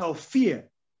thou shalt fear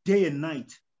day and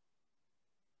night,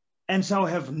 and shall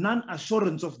have none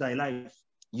assurance of thy life.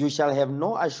 You shall have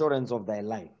no assurance of thy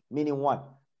life. Meaning what?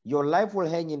 Your life will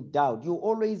hang in doubt.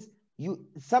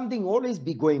 Something always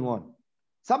be going on.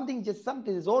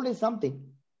 There's always something.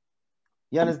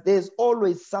 You understand? There's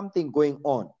always something going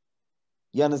on.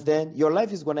 You understand? Your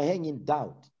life is going to hang in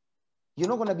doubt. You're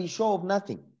not going to be sure of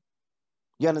nothing.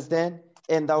 You understand?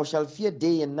 And thou shalt fear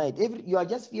day and night. You are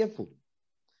just fearful.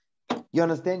 You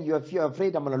understand? You are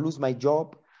afraid I'm going to lose my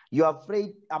job. You are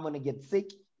afraid I'm going to get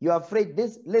sick. You are afraid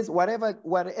whatever.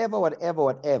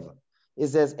 It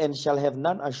says, and shall have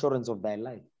none assurance of thy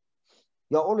life.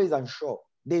 You're always unsure.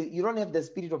 You don't have the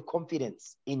spirit of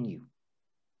confidence in you.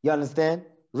 You understand?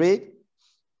 Read.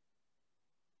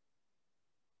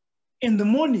 In the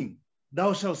morning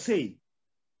thou shalt say,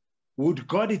 would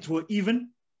God it were even?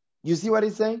 You see what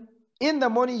he's saying? In the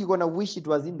morning, you're going to wish it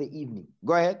was in the evening.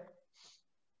 Go ahead.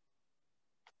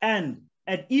 And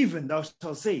at even thou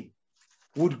shalt say,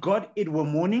 would God it were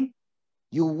morning?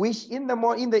 You wish in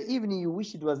the evening, you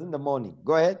wish it was in the morning.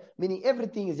 Go ahead. Meaning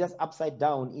everything is just upside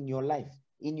down in your life,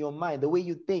 in your mind, the way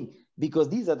you think, because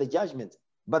these are the judgments.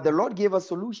 But the Lord gave us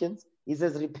solutions. He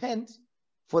says, repent,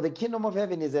 for the kingdom of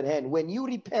heaven is at hand. When you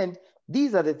repent,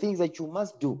 these are the things that you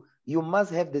must do. You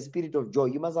must have the spirit of joy.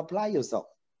 You must apply yourself.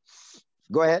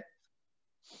 Go ahead.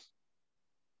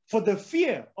 For the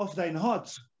fear of thine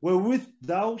heart wherewith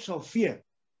thou shalt fear,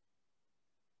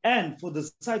 and for the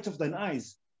sight of thine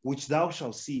eyes which thou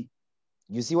shalt see.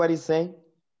 You see what he's saying?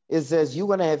 It says you're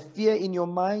going to have fear in your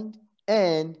mind,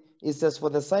 and it says for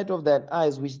the sight of thine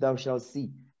eyes which thou shalt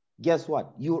see. Guess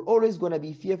what? You're always going to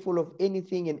be fearful of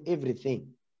anything and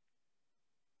everything.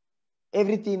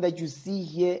 Everything that you see,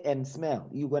 hear, and smell,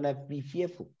 you're going to be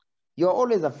fearful. You're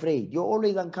always afraid. You're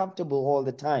always uncomfortable all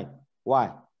the time.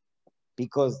 Why?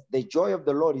 Because the joy of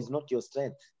the Lord is not your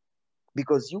strength.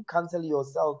 Because you cancel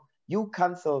yourself. You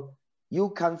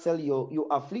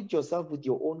afflict yourself with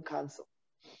your own counsel.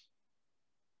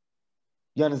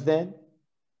 You understand?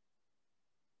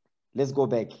 Let's go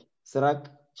back. Sirach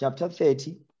chapter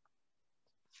 30.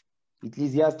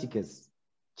 Ecclesiasticus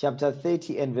chapter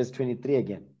 30 and verse 23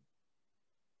 again.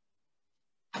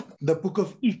 The book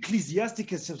of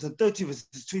Ecclesiasticus chapter 30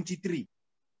 verses 23.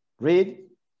 Read.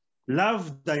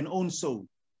 Love thine own soul,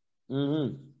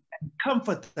 and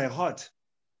comfort thy heart.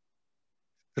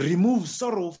 Remove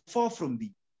sorrow far from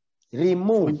thee.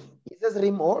 Remove. It says,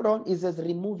 hold on. It says,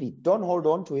 remove it. Don't hold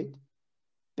on to it.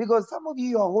 Because some of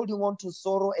you are holding on to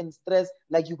sorrow and stress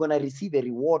like you're going to receive a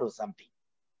reward or something.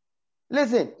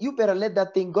 Listen, you better let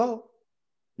that thing go.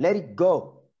 Let it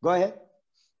go. Go ahead.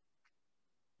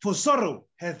 For sorrow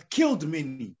hath killed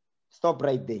many. Stop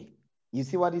right there. You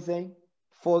see what he's saying?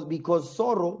 Because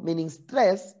sorrow, meaning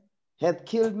stress, hath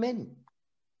killed many.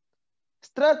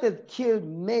 Stress has killed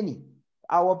many.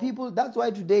 Our people, that's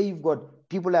why today you've got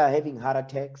people are having heart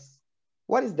attacks.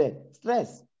 What is that?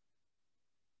 Stress.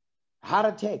 Heart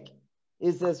attack.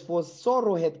 It says, for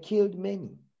sorrow hath killed many.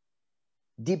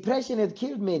 Depression hath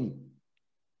killed many.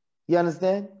 You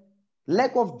understand?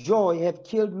 Lack of joy hath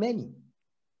killed many.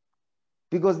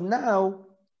 Because now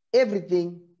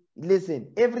everything,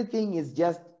 listen, everything is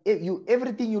just,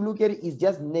 everything you look at is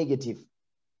just negative.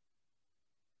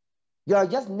 You are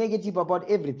just negative about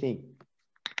everything.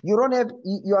 You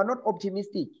are not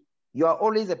optimistic. You are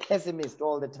always a pessimist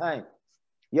all the time.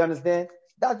 You understand?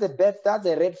 That's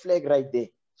a red flag right there.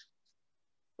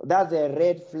 That's a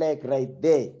red flag right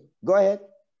there. Go ahead.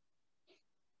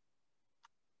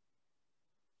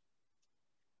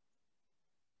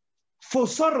 For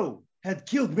sorrow had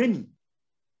killed many,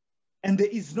 and there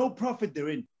is no profit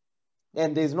therein.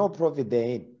 And there is no profit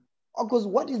therein. Because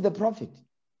what is the profit?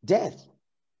 Death.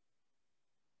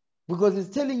 Because it's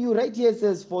telling you right here, it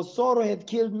says, for sorrow had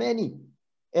killed many,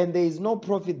 and there is no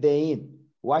profit therein.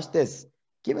 Watch this.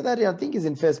 Give me that here. I think it's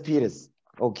in 1 Peter.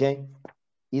 Okay.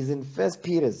 It's in 1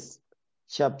 Peter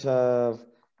chapter.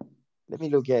 Let me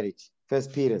look at it. 1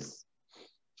 Peter.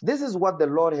 This is what the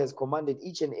Lord has commanded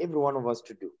each and every one of us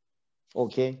to do.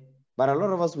 Okay. But a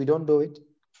lot of us, we don't do it.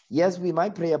 Yes, we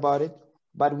might pray about it,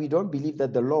 but we don't believe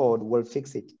that the Lord will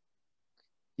fix it.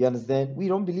 You understand? We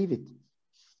don't believe it.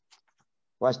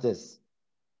 Watch this.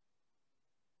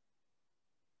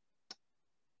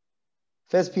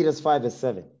 1 Peter 5 verse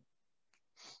 7.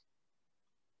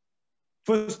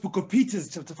 First book of Peter,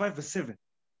 chapter 5 verse 7.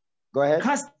 Go ahead.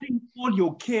 Casting all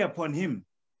your care upon him,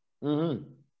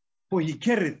 for he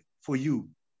careth for you.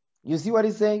 You see what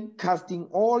he's saying? Casting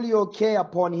all your care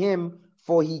upon him,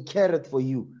 for he careth for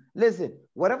you. Listen,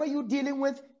 whatever you're dealing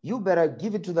with, you better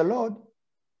give it to the Lord.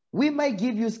 We might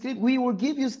give you script, we will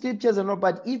give you scriptures and all,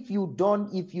 but if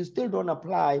you still don't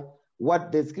apply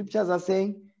what the scriptures are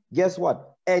saying, guess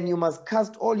what? And you must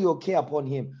cast all your care upon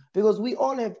him, because we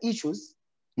all have issues.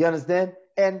 You understand?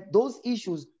 And those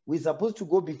issues, we're supposed to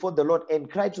go before the Lord and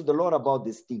cry to the Lord about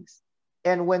these things.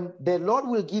 And when the Lord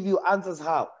will give you answers,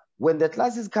 how? When the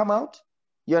classes come out,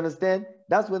 you understand?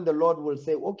 That's when the Lord will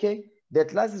say, okay, the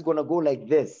class is going to go like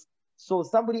this. So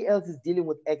somebody else is dealing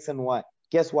with X and Y.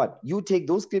 Guess what? You take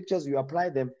those scriptures, you apply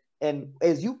them, and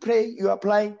as you pray, you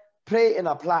apply, pray and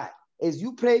apply. As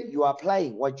you pray, you are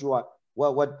applying what you are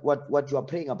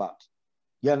praying about.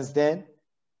 You understand?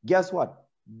 Guess what?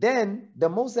 Then the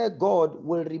Most High God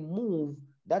will remove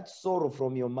that sorrow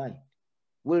from your mind.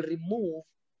 Will remove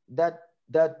that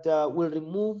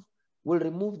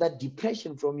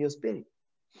depression from your spirit.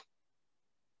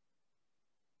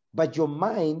 But your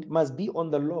mind must be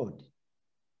on the Lord.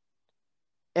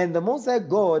 And the Most High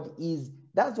God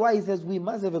that's why he says we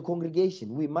must have a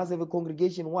congregation. We must have a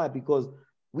congregation. Why? Because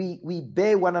we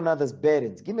bear one another's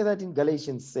burdens. Give me that in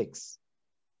Galatians 6.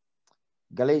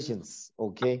 Galatians,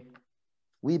 okay?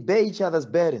 We bear each other's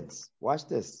burdens. Watch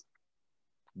this.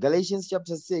 Galatians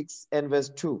chapter 6 and verse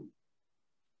 2.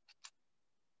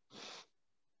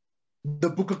 The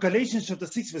book of Galatians chapter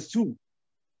 6 verse 2.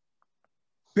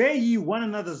 Bear ye one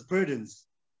another's burdens,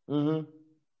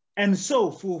 and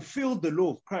so fulfill the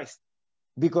law of Christ.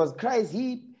 Because Christ,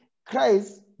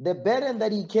 the burden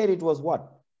that he carried was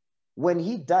what? When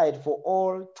he died for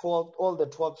all the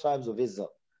 12 tribes of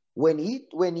Israel. When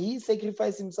he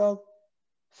sacrificed himself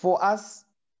for us,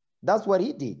 that's what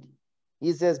he did.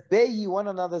 He says, bear ye one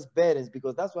another's burdens,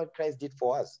 because that's what Christ did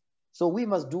for us. So we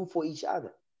must do for each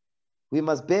other. We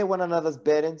must bear one another's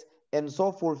burdens and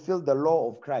so fulfill the law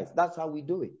of Christ. That's how we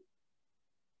do it.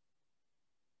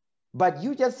 But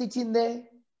you just sitting there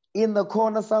in the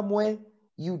corner somewhere,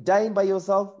 you dying by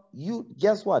yourself,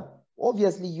 guess what?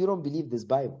 Obviously, you don't believe this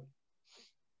Bible.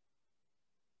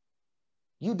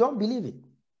 You don't believe it.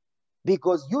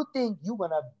 Because you think you're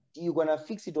gonna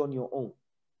fix it on your own.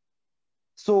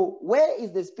 So where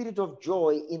is the spirit of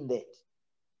joy in that?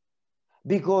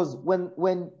 Because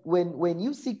when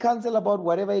you see counsel about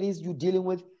whatever it is you're dealing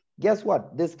with, guess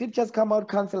what? The scriptures come out,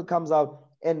 counsel comes out,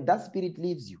 and that spirit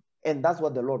leaves you. And that's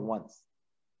what the Lord wants.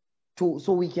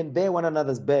 So we can bear one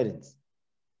another's burdens.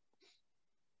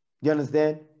 You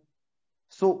understand?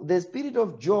 So the spirit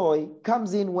of joy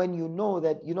comes in when you know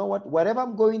that, you know what, whatever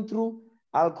I'm going through,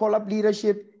 I'll call up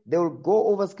leadership. They will go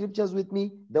over scriptures with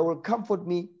me. They will comfort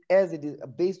me as it is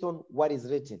based on what is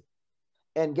written.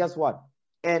 And guess what?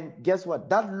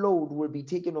 That load will be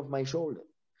taken off my shoulder.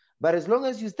 But as long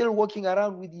as you're still walking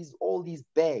around with all these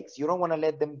bags, you don't want to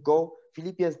let them go.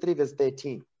 Philippians 3 verse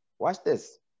 13. Watch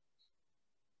this.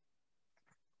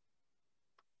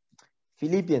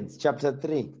 Philippians chapter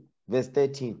 3 verse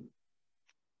 13.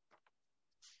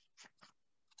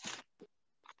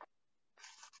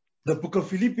 The book of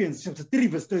Philippians chapter 3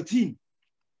 verse 13.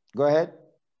 Go ahead.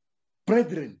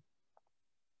 Brethren,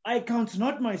 I count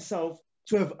not myself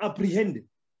to have apprehended.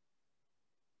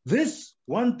 This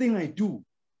one thing I do,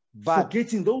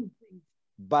 forgetting those things.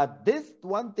 But this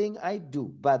one thing I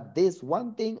do.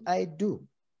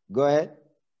 Go ahead.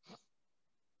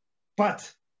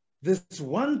 But this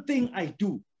one thing I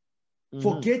do,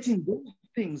 forgetting those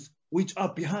things which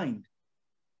are behind,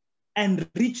 and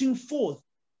reaching forth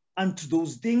unto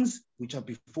those things which are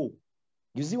before.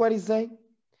 You see what he's saying?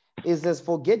 It says,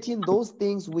 forgetting those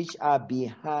things which are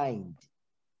behind.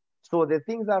 So the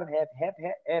things that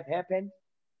have happened,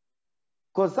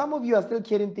 because some of you are still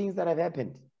carrying things that have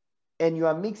happened, and you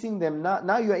are mixing them.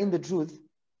 Now you are in the truth.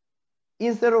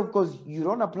 Instead of, because you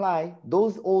don't apply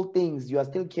those old things, you are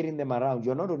still carrying them around.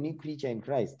 You're not a new creature in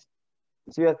Christ.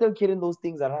 So you are still carrying those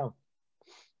things around.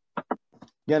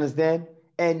 You understand?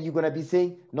 And you're going to be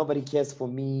saying, nobody cares for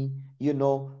me. You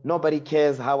know, nobody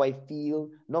cares how I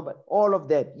feel. Nobody, all of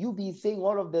that. You be saying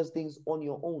all of those things on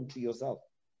your own to yourself.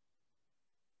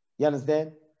 You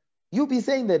understand? You be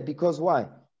saying that because why?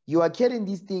 You are carrying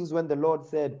these things when the Lord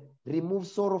said, remove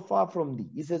sorrow far from thee.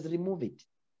 He says, remove it.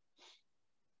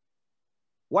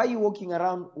 Why are you walking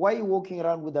around? Why are you walking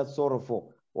around with that sorrow for?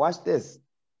 Watch this.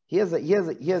 Here's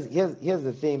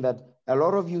the thing that a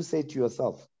lot of you say to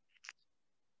yourself.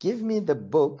 Give me the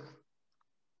book.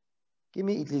 Give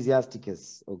me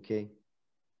Ecclesiasticus, okay?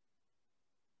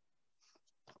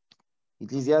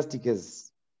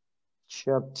 Ecclesiasticus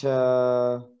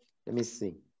chapter, let me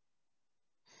see.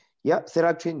 Yeah,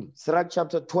 Sirach 20. Sirach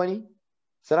chapter 20.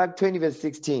 Sirach 20 verse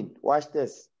 16. Watch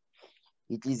this.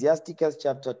 Ecclesiasticus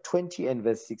chapter 20 and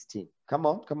verse 16. Come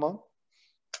on, come on.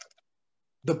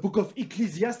 The book of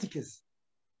Ecclesiasticus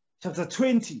chapter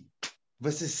 20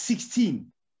 verses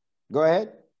 16. Go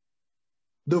ahead.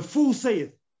 The fool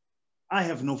saith, I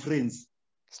have no friends.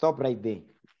 Stop right there.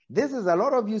 This is a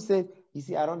lot of you say, you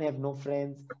see, I don't have no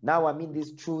friends. Now I'm in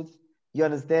this truth. You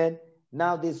understand?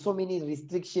 Now there's so many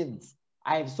restrictions.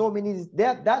 I have so many.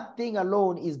 That thing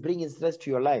alone is bringing stress to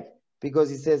your life, because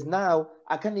he says, now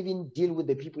I can't even deal with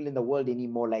the people in the world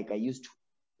anymore like I used to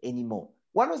anymore.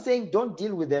 We're not saying don't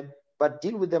deal with them, but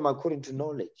deal with them according to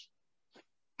knowledge.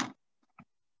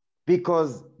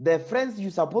 Because the friends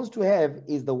you're supposed to have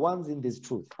is the ones in this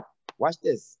truth. Watch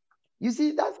this. You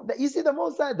see, the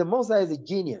Most High is a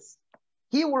genius.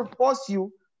 He will force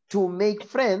you to make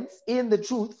friends in the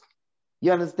truth.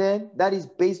 You understand? That is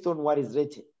based on what is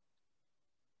written.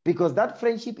 Because that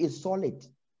friendship is solid.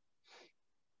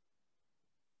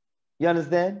 You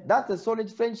understand? That's a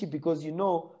solid friendship, because you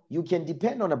know you can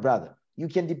depend on a brother. You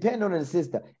can depend on a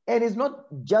sister. And it's not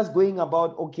just going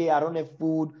about, okay, I don't have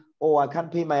food, or I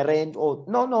can't pay my rent, or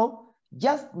no.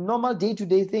 Just normal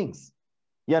day-to-day things.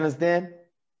 You understand?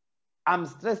 I'm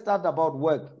stressed out about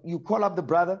work. You call up the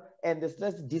brother and the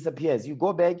stress disappears. You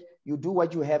go back, you do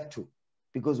what you have to,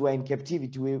 because we're in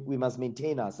captivity. We must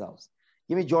maintain ourselves.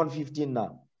 Give me John 15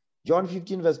 now. John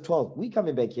 15 verse 12. We're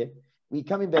coming back here. We're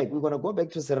coming back. We're going to go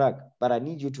back to Sirach, but I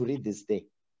need you to read this thing.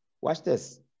 Watch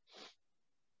this.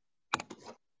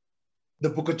 The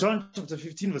book of John chapter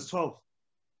 15 verse 12.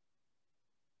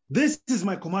 This is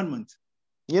my commandment.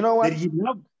 You know what? That ye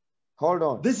love. Hold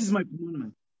on. This is my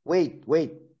commandment. Wait.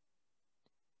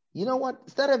 You know what?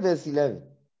 Start at verse 11.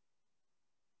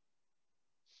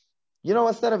 You know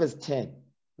what? Start at verse 10.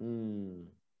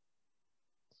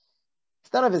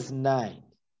 Start at verse 9.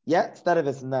 Yeah, start at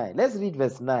verse 9. Let's read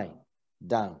verse 9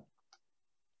 down.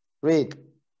 Read.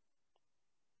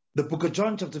 The book of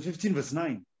John chapter 15 verse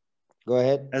 9. Go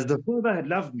ahead. As the Father had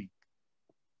loved me,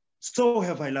 so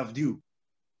have I loved you.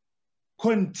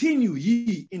 Continue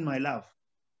ye in my love.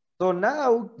 So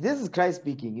now, this is Christ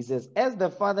speaking. He says, as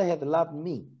the Father hath loved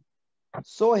me,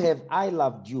 so have I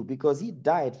loved you, because he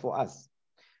died for us.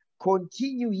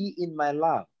 Continue ye in my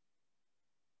love.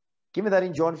 Give me that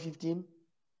in John 15.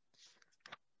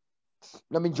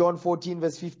 I mean, John 14,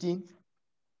 verse 15.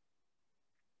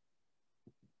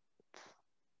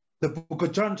 The book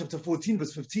of John chapter 14,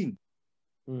 verse 15.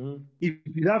 Mm-hmm. If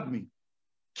you love me,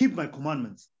 keep my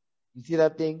commandments. You see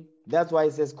that thing? That's why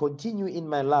it says, continue in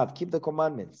my love. Keep the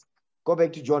commandments. Go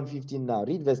back to John 15 now.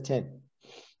 Read verse 10.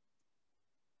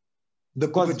 The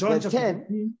book of John verse 10,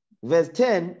 15. Verse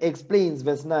 10 explains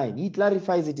verse 9. He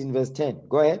clarifies it in verse 10.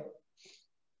 Go ahead.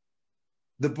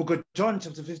 The book of John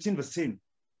chapter 15, verse 10.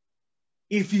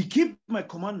 If ye keep my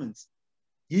commandments,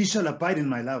 ye shall abide in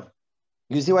my love.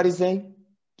 You see what he's saying?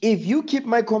 If you keep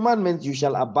my commandments, you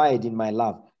shall abide in my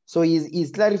love. So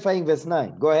he's clarifying verse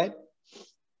 9. Go ahead.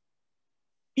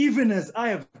 Even as I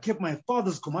have kept my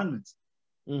Father's commandments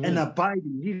and abide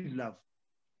in his love.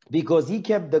 Because he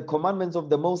kept the commandments of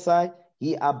the Most High,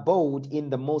 he abode in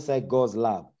the Most High God's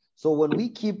love. So when we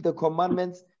keep the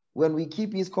commandments, when we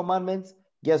keep his commandments,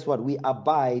 guess what? We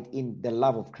abide in the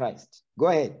love of Christ. Go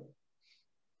ahead.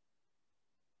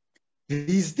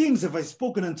 These things have I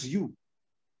spoken unto you,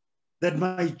 that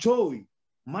my joy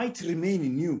might remain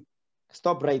in you.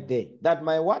 Stop right there. That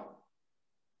my what?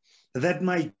 That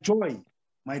my joy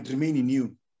might remain in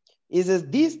you. He says,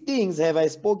 these things have I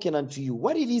spoken unto you.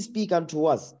 What did he speak unto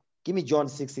us? Give me John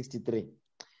 6:63.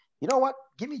 You know what?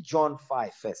 Give me John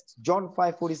 5 first. John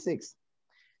 5:46.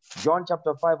 John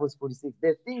chapter 5 verse 46.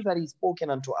 The things that he's spoken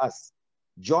unto us.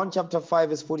 John chapter 5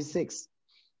 verse 46.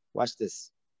 Watch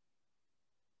this.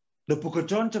 The book of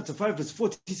John chapter 5 verse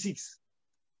 46.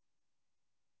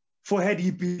 For had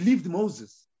ye believed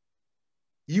Moses,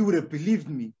 you would have believed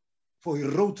me, for he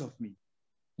wrote of me.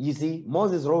 You see,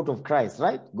 Moses wrote of Christ,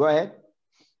 right? Go ahead.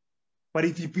 But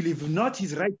if ye believe not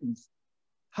his writings,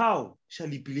 how shall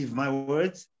ye believe my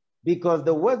words? Because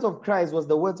the words of Christ was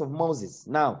the words of Moses.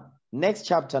 Now, next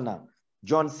chapter now.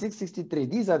 John 6:63.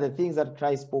 These are the things that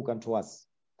Christ spoke unto us.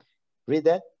 Read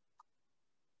that.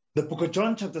 The book of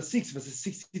John chapter 6, verses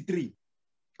 63.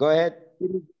 Go ahead. It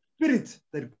is the spirit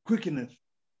that quickeneth.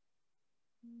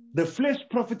 The flesh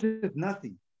profiteth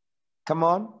nothing. Come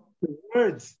on. The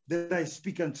words that I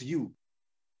speak unto you,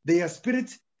 they are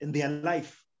spirit and they are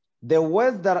life. The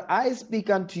words that I speak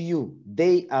unto you,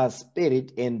 they are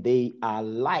spirit and they are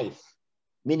life.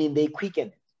 Meaning they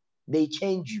quicken, they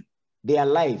change you. They are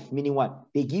life, meaning what?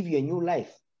 They give you a new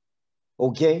life.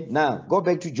 Okay, now go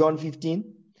back to John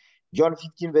 15. John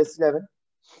 15, verse 11.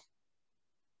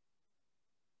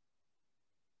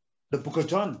 The book of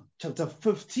John, chapter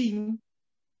 15,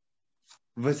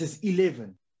 verses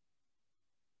 11.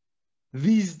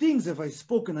 These things have I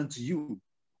spoken unto you.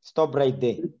 Stop right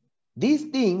there. These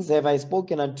things have I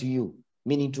spoken unto you,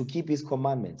 meaning to keep his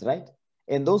commandments, right?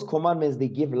 And those commandments, they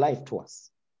give life to us.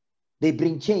 They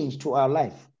bring change to our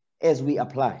life as we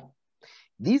apply.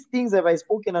 These things have I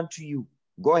spoken unto you.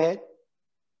 Go ahead.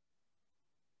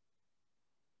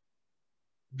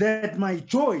 That my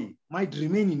joy might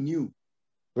remain in you.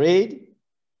 Read.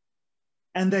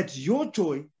 And that your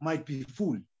joy might be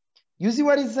full. You see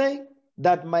what he's saying?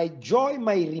 That my joy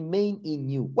might remain in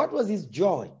you. What was his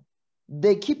joy?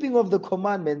 The keeping of the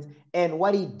commandments and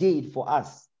what he did for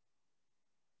us.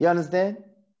 You understand?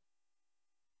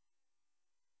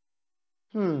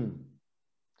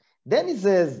 Then he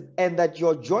says, and that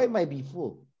your joy might be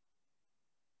full.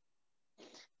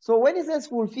 So when he says,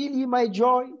 fulfill ye my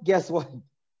joy, guess what?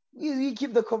 You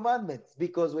keep the commandments,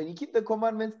 because when you keep the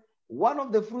commandments, one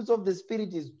of the fruits of the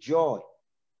Spirit is joy.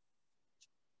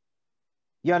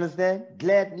 You understand?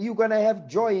 Glad you're going to have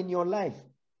joy in your life.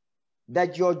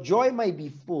 That your joy might be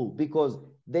full, because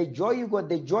the joy you got,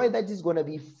 the joy that is going to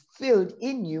be filled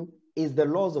in you is the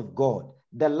laws of God,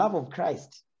 the love of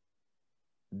Christ.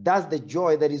 That's the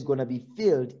joy that is going to be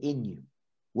filled in you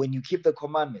when you keep the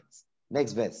commandments.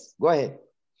 Next verse. Go ahead.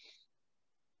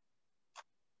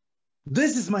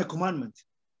 This is my commandment,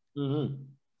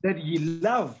 that ye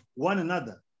love one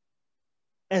another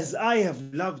as I have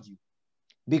loved you.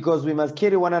 Because we must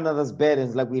carry one another's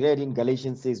burdens, like we read in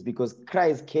Galatians 6, because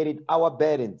Christ carried our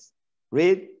burdens.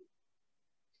 Read.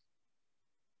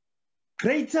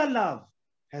 Greater love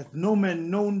hath no man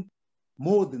known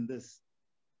more than this.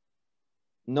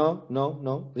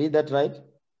 No. Read that right.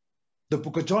 The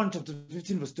book of John, chapter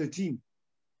 15, verse 13.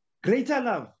 Greater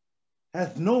love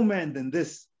hath no man than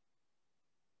this,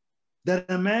 that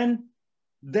a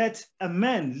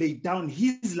man laid down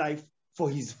his life for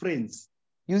his friends.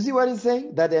 You see what he's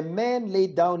saying? That a man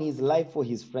laid down his life for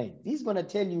his friends. He's going to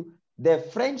tell you the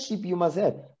friendship you must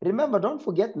have. Remember, don't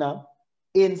forget now,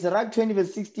 in Sirach 20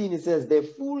 verse 16, it says, the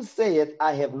fool saith,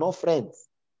 I have no friends.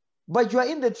 But you are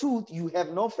in the truth, you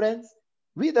have no friends.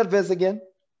 Read that verse again.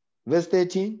 Verse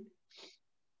 13.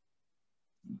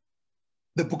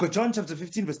 The book of John, chapter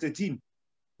 15, verse 13.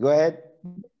 Go ahead.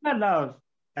 Greater love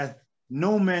hath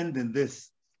no man than this,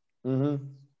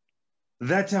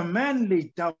 that a man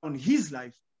laid down his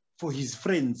life for his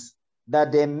friends.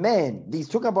 That a man, he's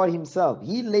talking about himself,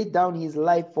 he laid down his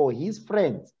life for his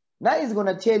friends. Now he's going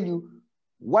to tell you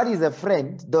what is a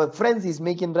friend, the friends he's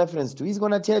making reference to. He's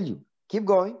going to tell you. Keep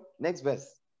going. Next verse.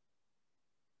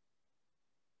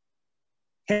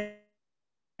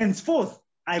 Henceforth,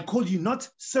 I call you not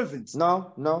servants.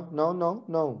 No.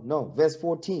 Verse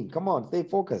 14. Come on, stay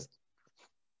focused.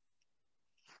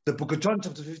 The book of John,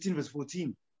 chapter 15, verse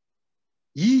 14.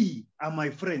 Ye are my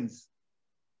friends,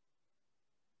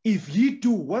 if ye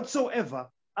do whatsoever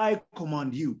I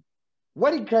command you.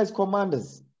 What did Christ command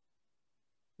us?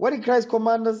 What did Christ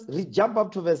command us? Jump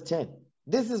up to verse 10.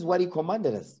 This is what he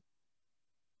commanded us.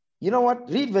 You know what?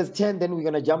 Read verse 10, then we're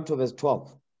going to jump to verse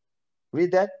 12.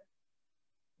 Read that.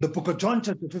 The book of John,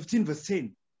 chapter 15, verse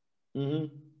 10.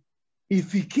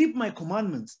 If ye keep my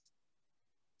commandments,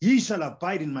 ye shall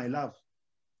abide in my love.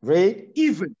 Read.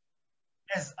 Even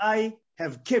as I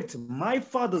have kept my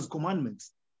Father's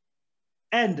commandments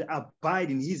and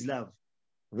abide in his love.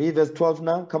 Read verse 12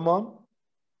 now. Come on.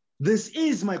 This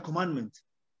is my commandment,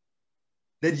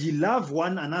 that ye love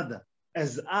one another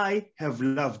as I have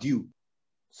loved you.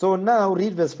 So now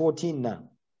read verse 14 now.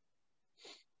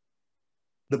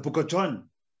 The book of John,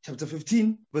 chapter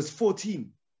 15, verse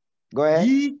 14. Go ahead.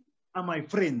 Ye are my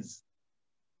friends,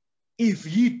 if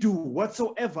ye do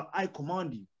whatsoever I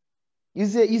command you. You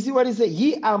see what he said?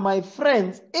 Ye are my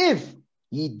friends if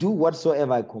ye do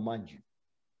whatsoever I command you.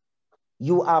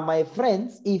 You are my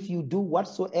friends if you do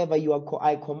whatsoever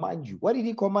I command you. What did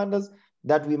he command us?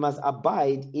 That we must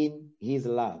abide in his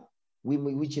love,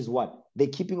 which is what? The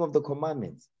keeping of the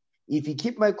commandments. If he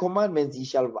keep my commandments, he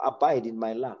shall abide in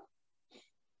my love.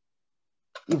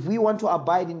 If we want to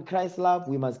abide in Christ's love,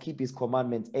 we must keep his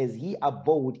commandments as he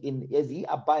abides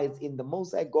in the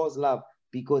Most High God's love,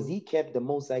 because he kept the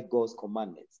Most High God's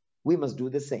commandments. We must do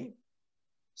the same.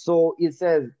 So it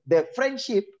says the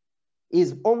friendship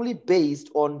is only based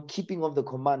on keeping of the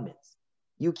commandments.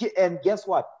 And guess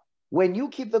what? When you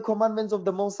keep the commandments of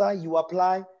the Most High, you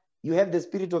apply, you have the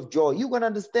spirit of joy. You're going to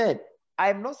understand,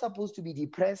 I'm not supposed to be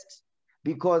depressed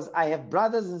because I have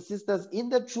brothers and sisters in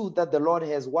the truth that the Lord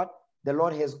has what? The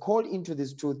Lord has called into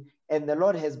this truth, and the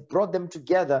Lord has brought them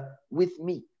together with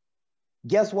me.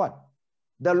 Guess what?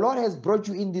 The Lord has brought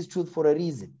you in this truth for a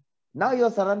reason. Now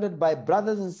you're surrounded by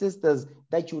brothers and sisters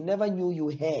that you never knew you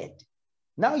had.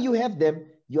 Now you have them,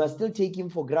 you are still taking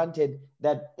for granted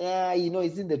that,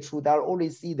 it's in the truth, I'll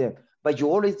always see them. But you're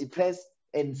always depressed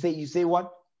and you say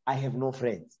what? I have no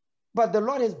friends. But the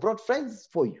Lord has brought friends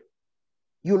for you.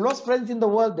 You lost friends in the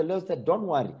world. The Lord said, don't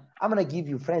worry, I'm going to give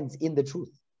you friends in the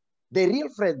truth. They're real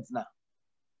friends now.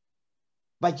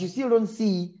 But you still don't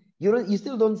see, you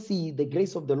still don't see the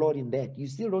grace of the Lord in that. You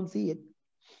still don't see it.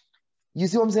 You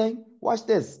see what I'm saying? Watch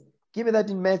this. Give me that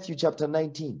in Matthew chapter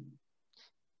 19.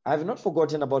 I have not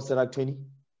forgotten about Sirach 20.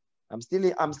 I'm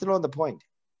still on the point.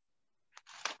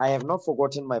 I have not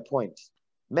forgotten my point.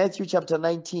 Matthew chapter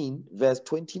 19, verse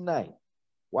 29.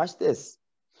 Watch this.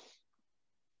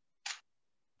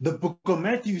 The book of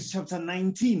Matthew, chapter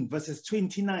 19, verses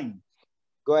 29.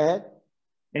 Go ahead.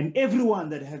 And everyone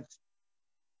that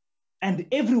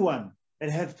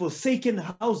had forsaken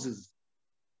houses,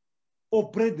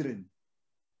 or brethren,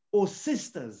 or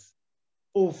sisters,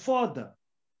 or father,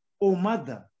 or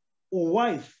mother, or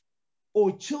wife,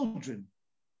 or children,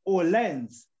 or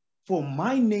lands, for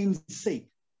my name's sake,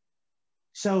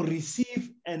 shall receive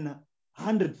an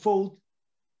hundredfold,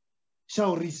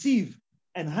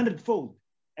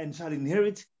 and shall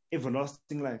inherit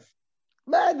everlasting life.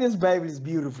 Man, this Bible is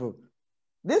beautiful.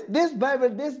 This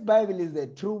Bible is a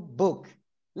true book.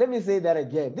 Let me say that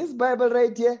again. This Bible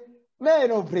right here,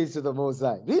 man, oh, praise to the Most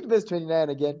High. Read verse 29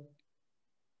 again.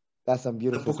 That's some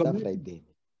beautiful stuff right there.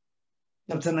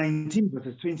 Chapter 19,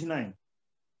 verses 29.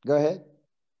 Go ahead.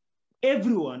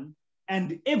 Everyone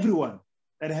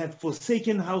that had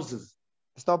forsaken houses.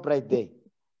 Stop right there.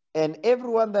 And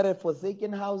everyone that had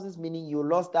forsaken houses, meaning you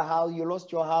lost a house, you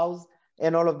lost your house,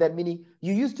 and all of that, meaning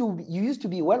you used to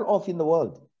be well off in the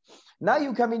world. Now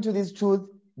you come into this truth,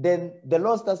 then the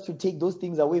Lord starts to take those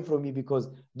things away from you, because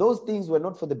those things were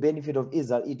not for the benefit of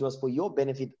Israel. It was for your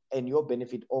benefit and your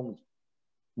benefit only.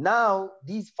 Now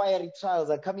these fiery trials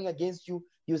are coming against you.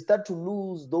 You start to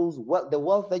lose the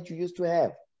wealth that you used to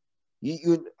have.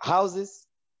 You houses.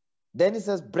 Then it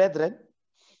says brethren.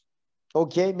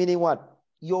 Okay, meaning what?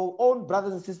 Your own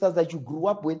brothers and sisters that you grew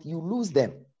up with, you lose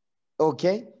them.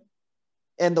 Okay?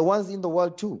 And the ones in the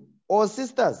world too. Or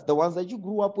sisters, the ones that you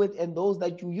grew up with and those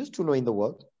that you used to know in the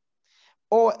world.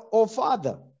 Or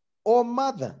father or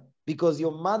mother. Because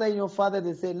your mother and your father,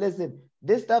 they say, listen,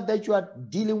 this stuff that you are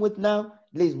dealing with now,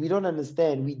 please, we don't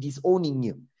understand. We're disowning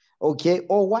you. Okay?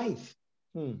 Or wife.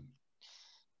 Could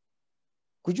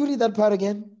you read that part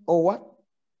again? Or what?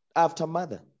 After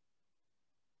mother.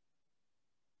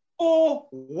 Or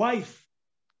wife.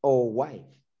 Or wife.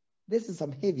 This is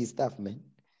some heavy stuff, man.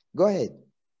 Go ahead.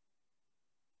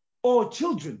 Or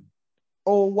children.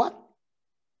 Or what?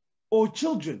 Or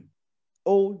children.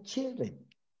 Or children.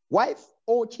 Wife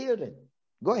or children.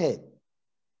 Go ahead.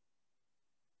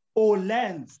 Or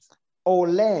lands. Or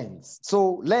lands.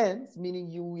 So lands,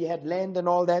 meaning we had land and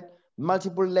all that.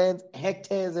 Multiple lands,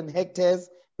 hectares and hectares.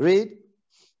 Read.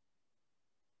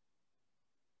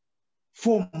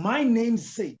 For my name's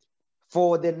sake.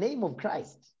 For the name of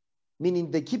Christ.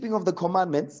 Meaning the keeping of the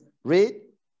commandments. Read.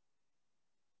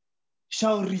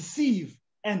 Shall receive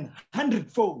an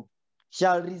hundredfold.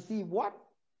 Shall receive what?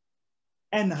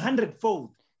 An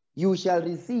hundredfold. You shall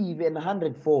receive an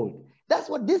hundredfold. That's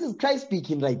what this is Christ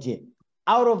speaking right here.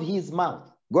 Out of his mouth.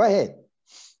 Go ahead.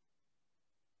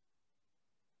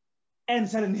 And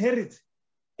shall inherit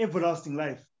everlasting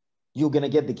life. You're going to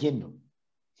get the kingdom.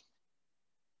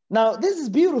 Now, this is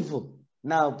beautiful.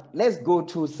 Now, let's go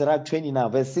to Sirach 20 now,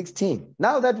 verse 16.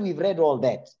 Now that we've read all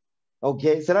that,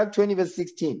 okay, Sirach 20, verse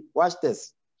 16. Watch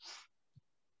this.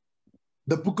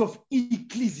 The book of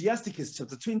Ecclesiasticus,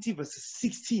 chapter 20, verse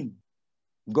 16.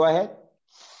 Go ahead.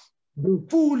 The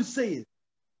fool saith,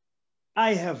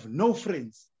 I have no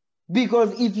friends.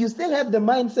 Because if you still have the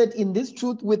mindset in this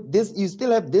truth with this, you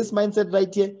still have this mindset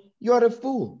right here, you are a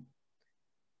fool.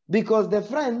 Because the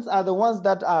friends are the ones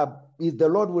that are, if the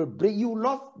Lord will bring, you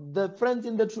lost the friends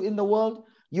in the world,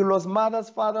 you lost mothers,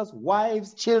 fathers,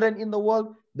 wives, children in the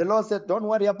world. The Lord said, don't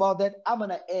worry about that. I'm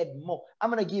going to add more.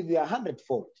 I'm going to give you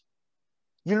 100-fold.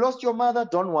 You lost your mother,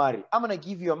 don't worry. I'm going to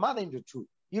give you a mother in the truth.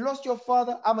 You lost your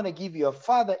father, I'm going to give you a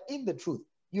father in the truth.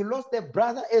 You lost a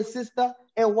brother, a sister,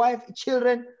 a wife,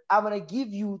 children, I'm going to give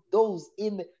you those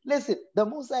in the... Listen, the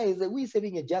Most High is that we're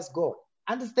serving a just God.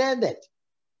 Understand that.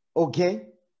 Okay?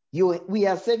 We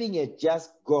are serving a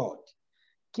just God.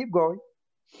 Keep going.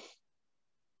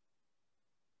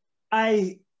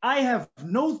 I have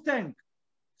no thank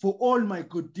for all my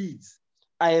good deeds.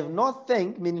 I have no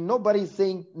thank, meaning nobody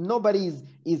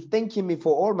is thanking me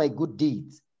for all my good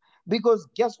deeds. Because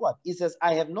guess what? He says,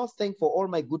 I have no thank for all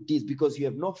my good deeds because you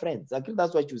have no friends. I think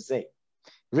that's what you say.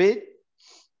 Read.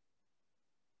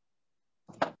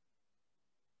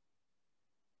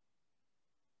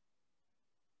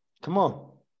 Come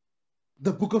on.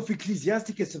 The book of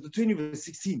Ecclesiasticus, chapter 20, verse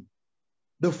 16.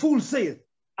 The fool saith,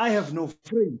 I have no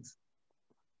friends.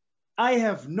 I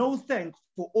have no thank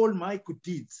for all my good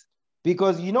deeds.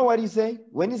 Because you know what he say?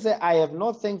 When he say, I have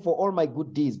no thank for all my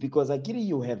good deeds, because Akiri,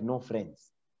 you have no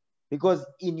friends. Because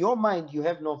in your mind, you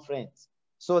have no friends.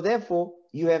 So therefore,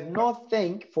 you have no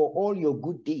thank for all your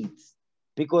good deeds.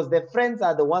 Because the friends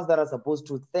are the ones that are supposed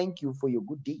to thank you for your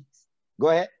good deeds. Go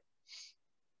ahead.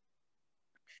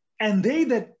 And they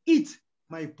that eat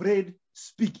my bread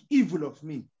speak evil of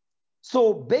me.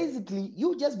 So basically,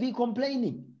 you just be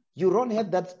complaining. You don't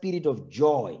have that spirit of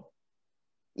joy.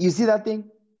 You see that thing?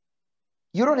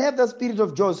 You don't have the spirit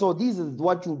of joy. So this is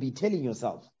what you'll be telling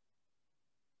yourself.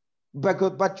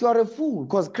 But you are a fool,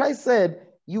 because Christ said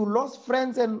you lost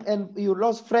friends and you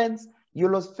lost friends, you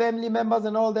lost family members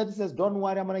and all that. He says, don't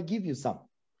worry, I'm going to give you some.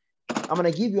 I'm going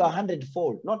to give you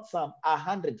 100-fold, not some,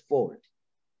 100-fold.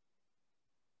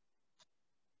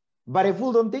 But a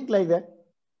fool don't think like that.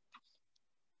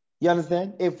 You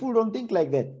understand? A fool don't think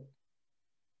like that.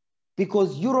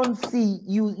 Because you don't see,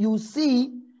 you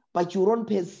see, but you don't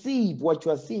perceive what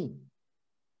you are seeing.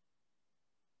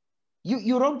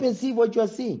 You don't perceive what you are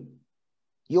seeing.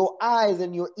 Your eyes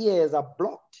and your ears are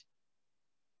blocked.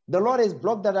 The Lord has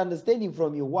blocked that understanding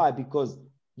from you. Why? Because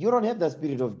you don't have the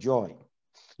spirit of joy.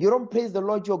 You don't praise the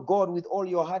Lord your God with all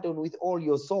your heart and with all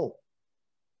your soul.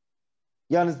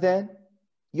 You understand?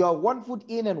 You are 1 foot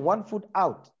in and 1 foot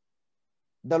out.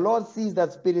 The Lord sees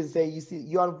that spirit and says, you see,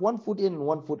 you are 1 foot in and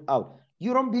 1 foot out.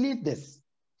 You don't believe this.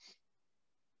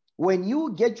 When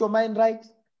you get your mind right,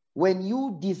 when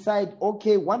you decide,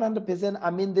 okay, 100%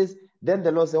 I'm in this, then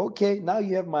the Lord says, okay, now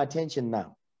you have my attention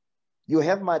now. You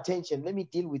have my attention. Let me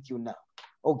deal with you now.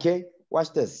 Okay,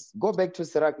 watch this. Go back to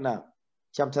Sirach now,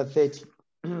 chapter 30.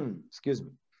 Excuse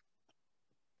me.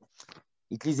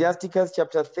 Ecclesiasticus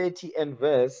chapter 30 and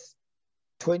verse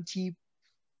 20.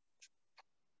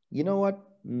 You know what?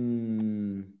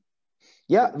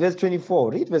 Yeah, verse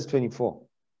 24. Read verse 24.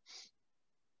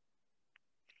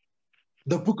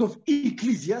 The book of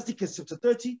Ecclesiasticus chapter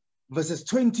 30, verses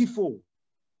 24.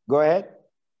 Go ahead.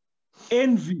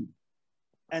 Envy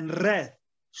and wrath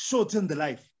shorten the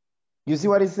life. You see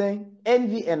what he's saying?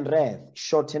 Envy and wrath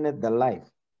shorteneth the life.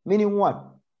 Meaning what?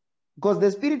 Because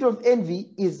the spirit of envy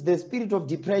is the spirit of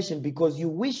depression, because you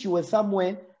wish you were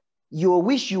somewhere, you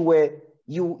wish you were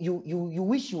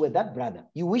that brother,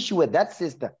 you wish you were that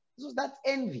sister. So that's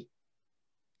envy.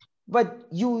 But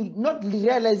you not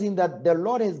realizing that the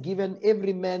Lord has given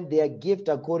every man their gift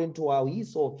according to how he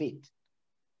saw fit.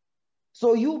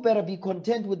 So you better be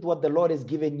content with what the Lord has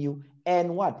given you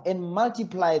and what? And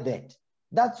multiply that.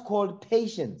 That's called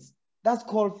patience. That's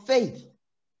called faith.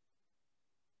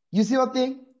 You see what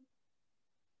thing?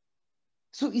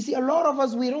 So you see, a lot of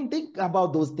us, we don't think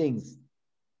about those things.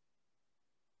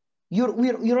 You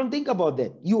don't think about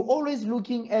that. You're always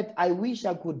looking at, I wish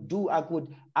I could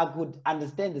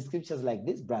understand the scriptures like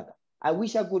this, brother. I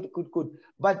wish I could.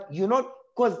 But you're not,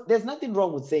 because there's nothing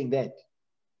wrong with saying that.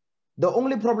 The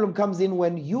only problem comes in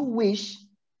when you wish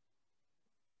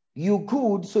you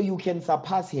could so you can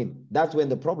surpass him. That's when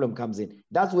the problem comes in.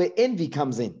 That's where envy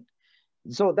comes in.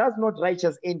 So that's not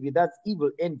righteous envy. That's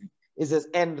evil envy. It says,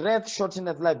 and wrath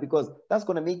shorteneth life, because that's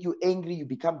going to make you angry. You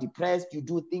become depressed. You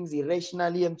do things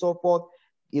irrationally and so forth.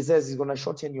 It says it's going to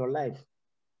shorten your life.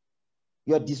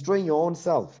 You're destroying your own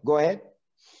self. Go ahead.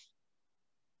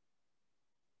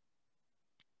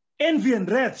 Envy and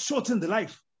wrath shorten the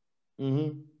life.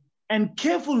 And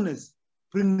carefulness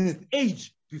bringeth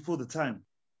age before the time.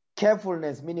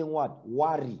 Carefulness meaning what?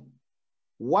 Worry.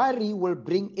 Worry will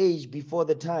bring age before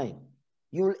the time.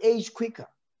 You will age quicker.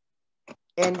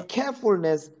 And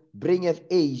carefulness bringeth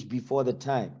age before the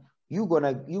time. You're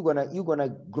gonna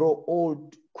grow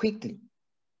old quickly.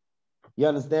 You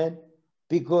understand?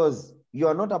 Because you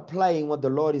are not applying what the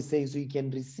Lord is saying, so you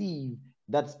can receive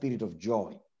that spirit of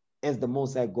joy as the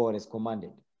Most High God has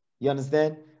commanded. You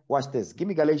understand? Watch this. Give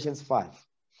me Galatians 5.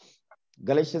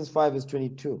 Galatians 5 is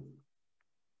 22.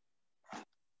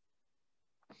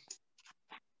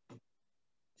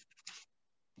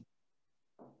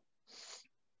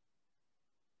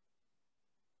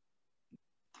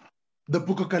 The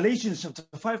book of Galatians chapter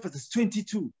 5 verse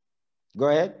 22. Go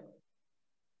ahead.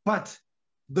 But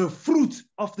the fruit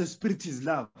of the Spirit is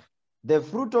love. The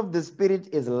fruit of the Spirit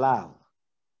is love.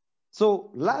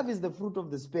 So love is the fruit of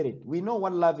the Spirit. We know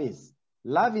what love is.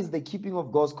 Love is the keeping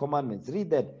of God's commandments. Read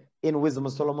that in Wisdom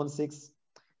of Solomon 6,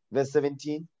 verse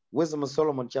 17. Wisdom of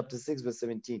Solomon chapter 6, verse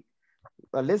 17.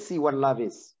 Let's see what love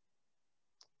is.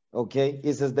 Okay,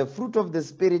 it says the fruit of the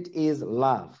Spirit is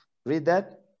love. Read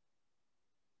that.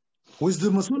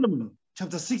 Wisdom of Solomon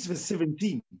chapter 6, verse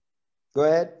 17. Go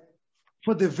ahead.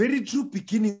 For the very true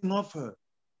beginning of her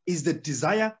is the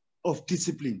desire of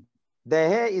discipline. The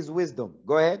hair is wisdom.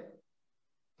 Go ahead.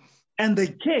 And the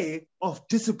care of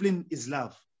discipline is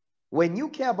love. When you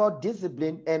care about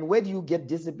discipline, and where do you get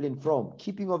discipline from?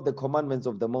 Keeping of the commandments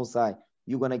of the Most High,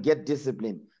 you're going to get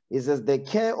discipline. It says the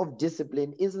care of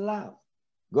discipline is love.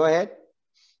 Go ahead.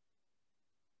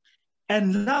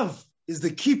 And love is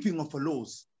the keeping of her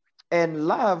laws. And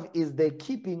love is the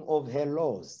keeping of her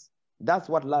laws. That's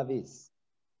what love is.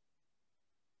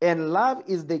 And love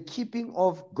is the keeping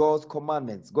of God's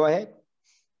commandments. Go ahead.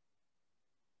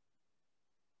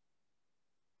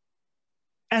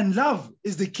 And love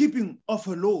is the keeping of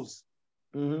her laws.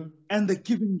 And the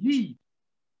giving heed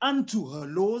unto her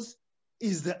laws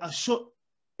is the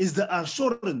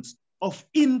assurance of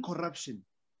incorruption.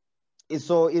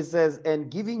 So it says,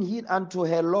 and giving heed unto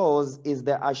her laws is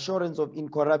the assurance of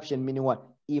incorruption, meaning what?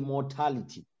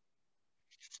 Immortality.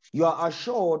 You are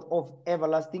assured of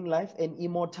everlasting life and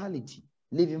immortality,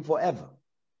 living forever.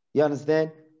 You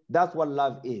understand? That's what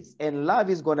love is. And love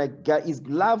is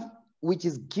love, which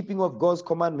is keeping of God's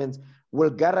commandments, will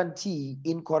guarantee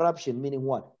incorruption, meaning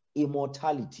what?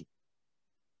 Immortality.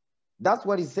 That's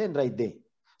what he's saying right there.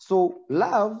 So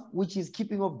love, which is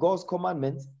keeping of God's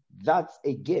commandments, that's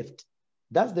a gift.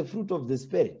 That's the fruit of the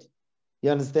Spirit.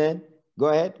 You understand? Go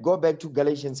ahead. Go back to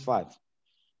Galatians 5,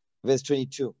 verse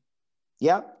 22.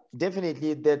 Yeah,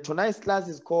 definitely. Tonight's class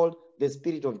is called the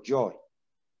Spirit of Joy.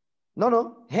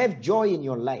 No. Have joy in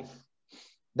your life.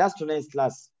 That's tonight's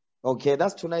class. Okay,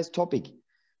 that's tonight's topic.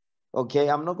 Okay,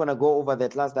 I'm not going to go over the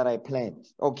class that I planned.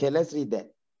 Okay, let's read that.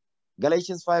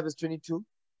 Galatians 5, verse 22.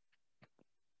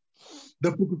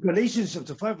 The book of Galatians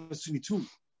chapter 5, verse 22.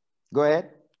 Go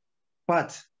ahead.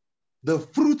 But the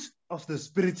fruit of the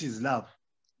Spirit is love.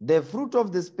 The fruit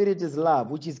of the Spirit is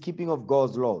love, which is keeping of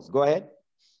God's laws. Go ahead.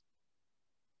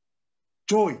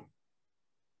 Joy.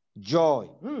 Joy.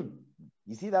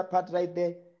 You see that part right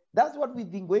there? That's what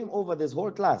we've been going over this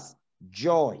whole class.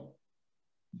 Joy.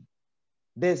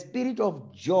 The spirit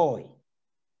of joy.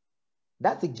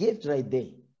 That's a gift right there.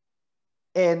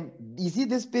 And you see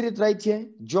this spirit right here?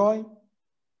 Joy.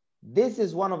 This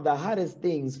is one of the hardest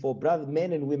things for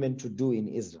men and women to do in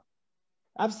Israel.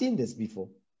 I've seen this before.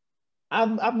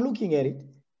 I'm looking at it.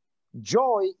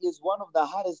 Joy is one of the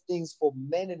hardest things for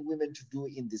men and women to do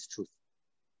in this truth.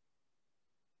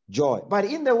 Joy. But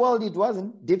in the world, it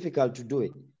wasn't difficult to do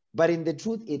it. But in the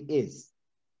truth, it is.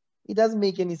 It doesn't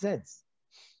make any sense.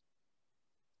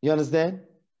 You understand?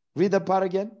 Read the part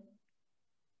again.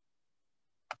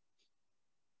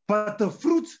 But the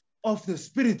fruit of the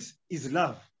Spirit is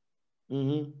love.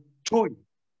 Joy.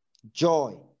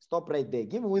 Joy. Stop right there.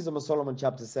 Give me Wisdom of Solomon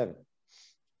chapter 7.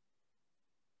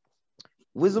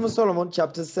 Wisdom of Solomon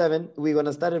chapter 7. We're going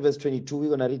to start at verse 22. We're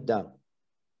going to read down.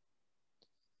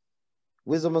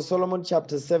 Wisdom of Solomon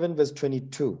chapter 7 verse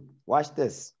 22. Watch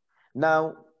this.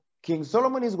 Now, King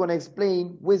Solomon is going to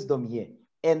explain wisdom here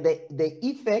and the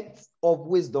effects of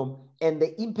wisdom and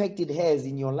the impact it has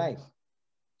in your life.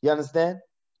 You understand?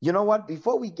 You know what?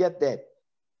 Before we get that,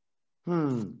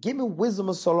 give me Wisdom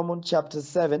of Solomon chapter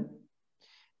 7.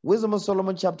 Wisdom of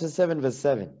Solomon chapter 7 verse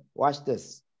 7. Watch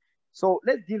this. So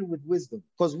let's deal with wisdom,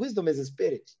 because wisdom is a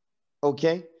spirit.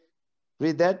 Okay?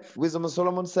 Read that. Wisdom of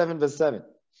Solomon 7 verse 7.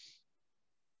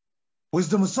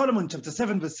 Wisdom of Solomon chapter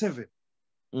 7 verse 7.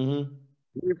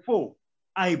 Therefore,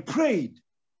 I prayed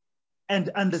and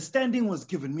understanding was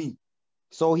given me.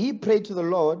 So he prayed to the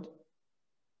Lord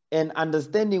and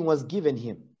understanding was given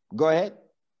him. Go ahead.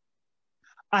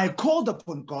 I called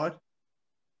upon God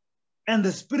and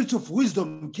the spirit of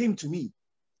wisdom came to me.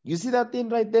 You see that thing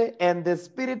right there? And the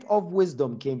spirit of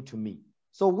wisdom came to me.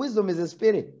 So wisdom is a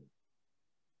spirit.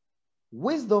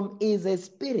 Wisdom is a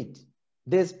spirit.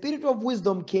 The spirit of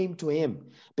wisdom came to him,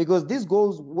 because this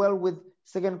goes well with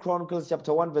 2 Chronicles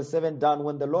chapter 1 verse 7 down,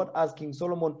 when the Lord asked King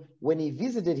Solomon, when he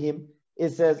visited him, it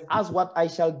says, ask what I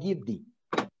shall give thee.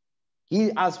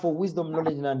 He asked for wisdom,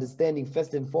 knowledge, and understanding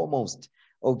first and foremost.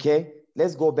 Okay,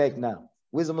 let's go back now.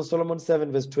 Wisdom of Solomon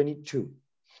 7 verse 22.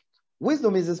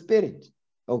 Wisdom is a spirit.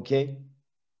 Okay,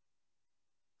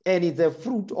 and it's a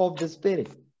fruit of the spirit.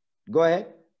 Go ahead.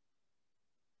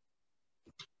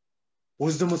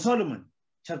 Wisdom of Solomon,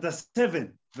 chapter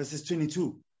 7, verses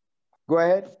 22. Go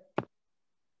ahead.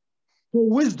 For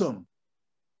wisdom,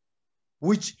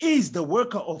 which is the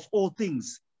worker of all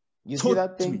things. You see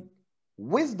that thing? Me.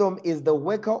 Wisdom is the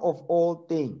worker of all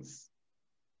things.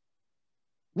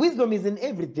 Wisdom is in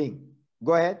everything.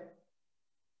 Go ahead.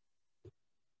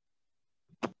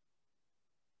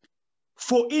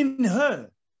 For in her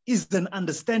is an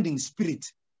understanding spirit.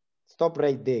 Stop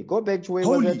right there. Go back to where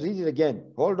was that? Read it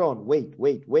again. Hold on.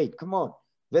 Wait. Come on.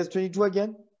 Verse 22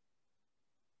 again.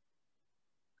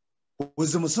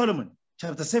 Wisdom of Solomon,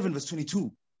 chapter 7, verse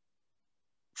 22.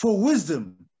 For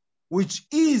wisdom, which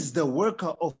is the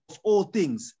worker of all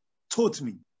things, taught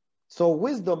me. So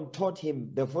wisdom taught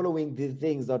him the following these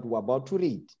things that we're about to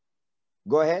read.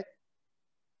 Go ahead.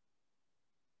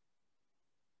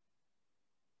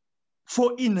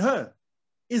 For in her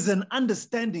is an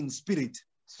understanding spirit.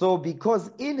 So because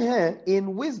in her,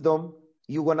 in wisdom,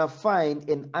 you're going to find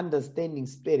an understanding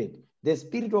spirit, the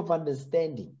spirit of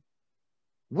understanding.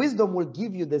 Wisdom will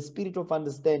give you the spirit of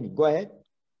understanding. Go ahead.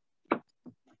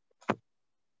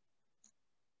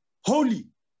 Holy.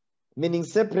 Meaning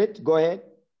separate. Go ahead.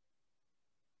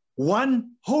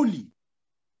 One holy.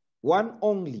 One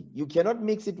only. You cannot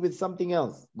mix it with something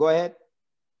else. Go ahead.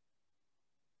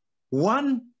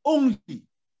 One only.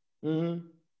 Mm-hmm.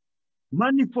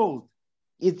 Manifold.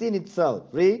 It's in itself.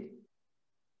 Read.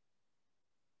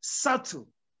 Subtle.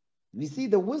 You see,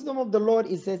 the wisdom of the Lord,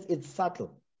 it says it's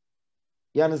subtle.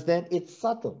 You understand? It's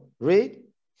subtle. Read.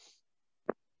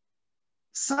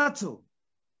 Subtle.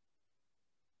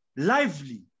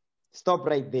 Lively. Stop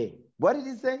right there. What did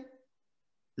he say?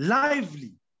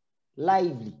 Lively.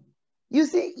 Lively. You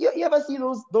see, you ever see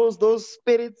those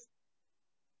spirits?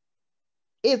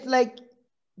 It's like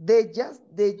they just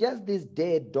this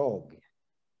dead dog.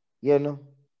 You know?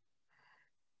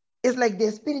 It's like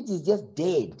their spirit is just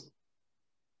dead.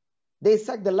 They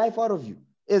suck the life out of you.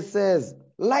 It says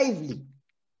lively.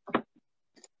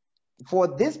 For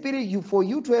this spirit, for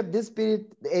you to have this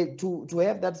spirit, to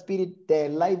have that spirit, the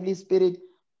lively spirit,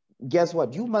 guess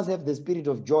what? You must have the spirit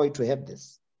of joy to have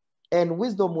this. And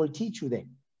wisdom will teach you then.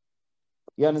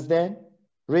 You understand?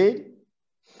 Read.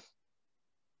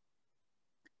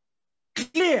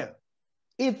 Clear.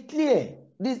 It's clear.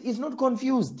 This is not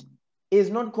confused. It's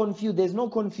not confused. There's no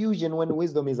confusion when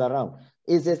wisdom is around.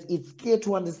 It says it's clear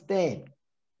to understand.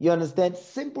 You understand?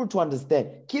 Simple to understand.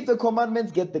 Keep the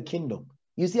commandments, get the kingdom.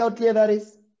 You see how clear that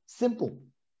is? Simple.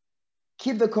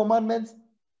 Keep the commandments,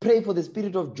 pray for the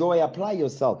spirit of joy, apply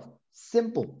yourself.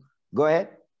 Simple. Go ahead.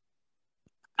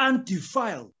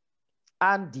 Undefiled.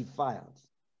 Undefiled.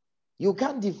 You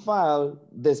can't defile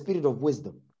the spirit of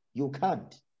wisdom. You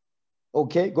can't.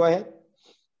 Okay, go ahead.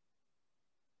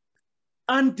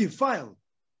 Undefiled.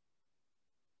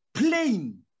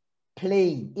 Plain.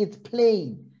 Plain. It's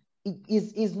plain. It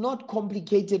is not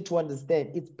complicated to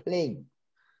understand. It's plain.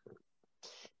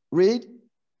 Read.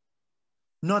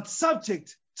 Not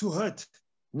subject to hurt.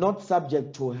 Not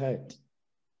subject to hurt.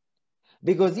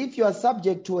 Because if you are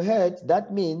subject to hurt,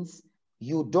 that means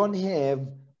you don't have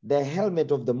the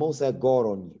helmet of the Most High God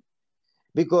on you.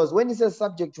 Because when it says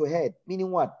subject to hurt,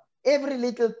 meaning what? Every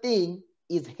little thing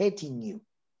is hurting you.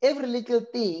 Every little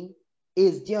thing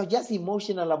is just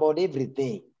emotional about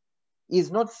everything.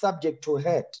 Is not subject to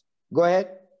hurt. Go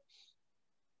ahead.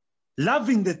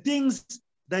 Loving the things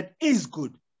that is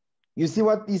good. You see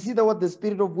what the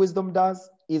spirit of wisdom does?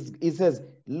 It says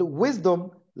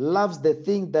wisdom loves the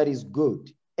thing that is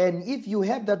good. And if you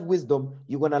have that wisdom,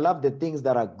 you're going to love the things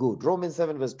that are good. Romans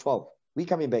 7 verse 12. We're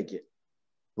coming back here.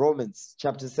 Romans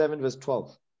chapter 7 verse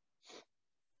 12.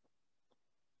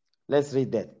 Let's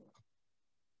read that.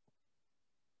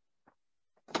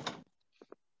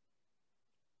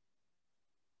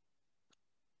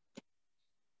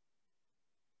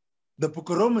 The book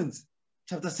of Romans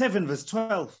chapter 7 verse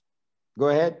 12. Go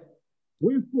ahead.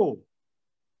 Wherefore,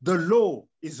 the law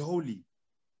is holy,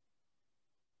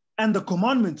 and the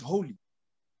commandment holy,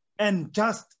 and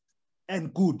just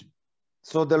and good.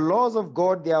 So the laws of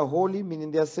God, they are holy, meaning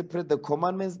they are separate. The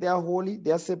commandments, they are holy,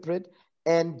 they are separate,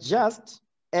 and just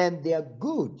and they are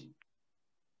good.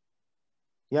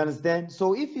 You understand?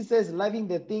 So if he says loving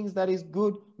the things that is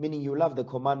good, meaning you love the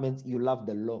commandments, you love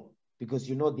the law, because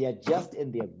you know they are just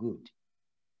and they are good.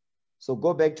 So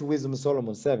go back to Wisdom of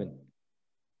Solomon 7.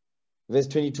 Verse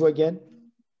 22 again.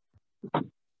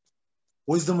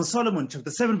 Wisdom of Solomon,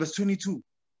 chapter 7, verse 22.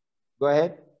 Go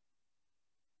ahead.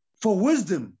 For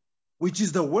wisdom, which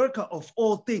is the worker of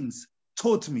all things,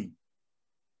 taught me.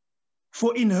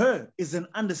 For in her is an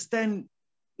understanding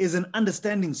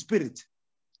spirit.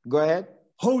 Go ahead.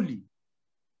 Holy,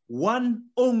 one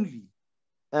only,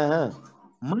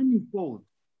 manifold,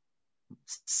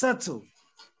 subtle,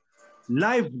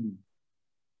 lively,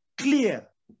 clear,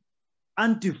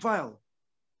 undefiled,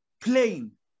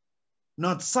 plain,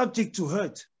 not subject to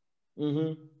hurt,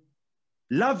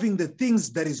 loving the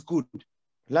things that is good.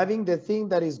 Loving the thing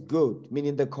that is good,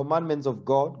 meaning the commandments of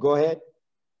God. Go ahead.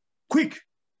 Quick,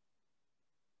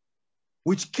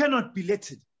 which cannot be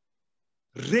letted,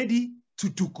 ready to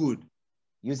do good.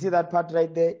 You see that part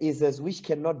right there? It says, which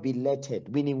cannot be letted,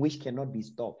 meaning which cannot be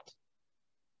stopped.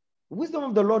 Wisdom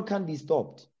of the Lord can't be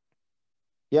stopped.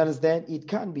 You understand? It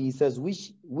can be. It says,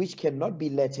 which cannot be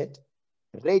letted,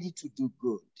 ready to do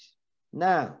good.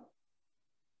 Now,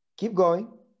 keep going.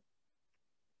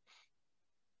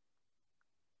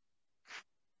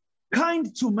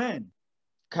 Kind to man.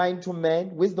 Kind to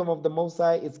man. Wisdom of the Most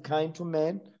High is kind to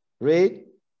man. Read.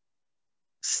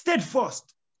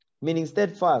 Steadfast. Meaning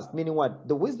steadfast. Meaning what?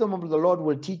 The wisdom of the Lord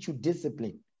will teach you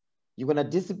discipline. You're going to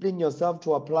discipline yourself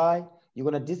to apply. You're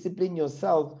going to discipline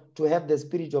yourself to have the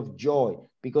spirit of joy.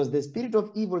 Because the spirit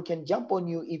of evil can jump on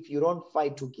you if you don't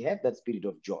fight to have that spirit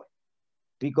of joy.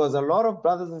 Because a lot of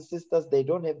brothers and sisters, they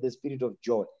don't have the spirit of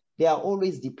joy. They are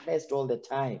always depressed all the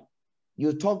time.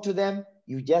 You talk to them,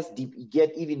 you just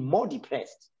get even more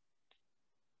depressed.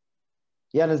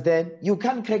 You understand? You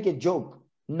can't crack a joke.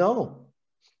 No.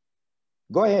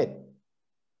 Go ahead.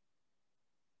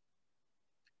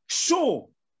 Sure.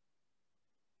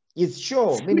 It's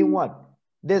sure, meaning what?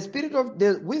 The spirit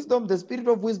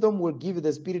of wisdom will give you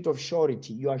the spirit of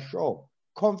surety. You are sure.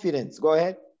 Confidence. Go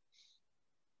ahead.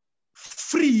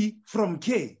 Free from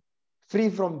care. Free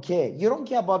from care. You don't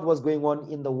care about what's going on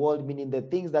in the world, meaning the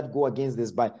things that go against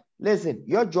this Bible. Listen,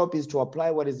 your job is to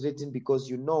apply what is written because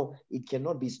you know it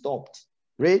cannot be stopped.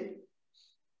 Read.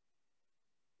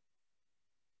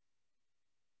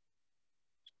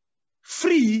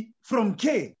 Free from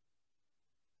care.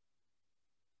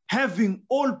 Having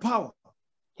all power.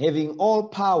 Having all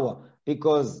power.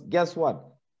 Because guess what?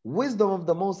 Wisdom of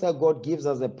the Most High God gives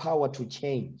us a power to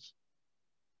change.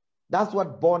 That's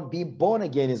what being born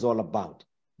again is all about.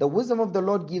 The wisdom of the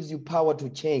Lord gives you power to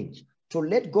change, to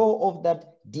let go of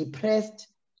that depressed,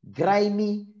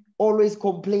 grimy, always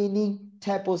complaining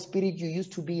type of spirit you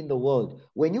used to be in the world.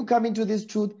 When you come into this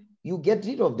truth, you get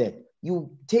rid of that.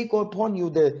 You take upon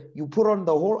you you put on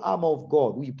the whole armor of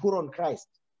God. You put on Christ.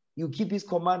 You keep his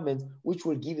commandments, which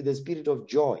will give you the spirit of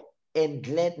joy and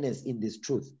gladness in this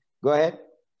truth. Go ahead.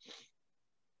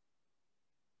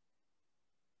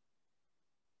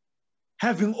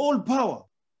 Having all power,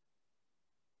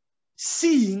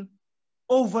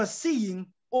 overseeing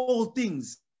all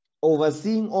things.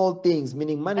 Overseeing all things,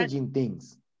 meaning managing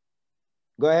things.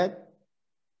 Go ahead.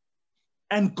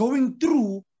 And going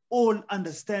through all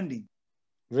understanding.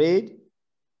 Read.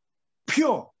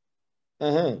 Pure.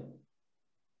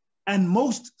 And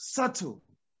most subtle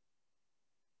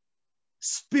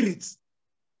spirits.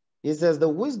 It says the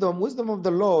wisdom of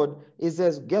the Lord, it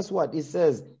says, guess what? It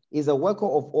says, is a worker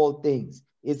of all things.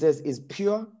 It says, is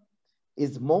pure,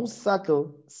 is most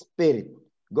subtle spirit.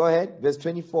 Go ahead, verse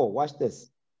 24. Watch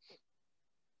this.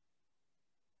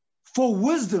 For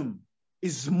wisdom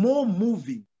is more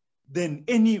moving than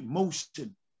any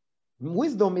motion.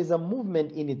 Wisdom is a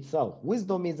movement in itself.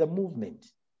 Wisdom is a movement.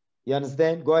 You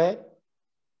understand? Go ahead.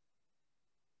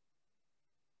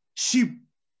 She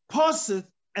passeth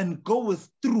and goeth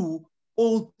through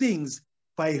all things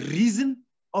by reason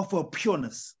of her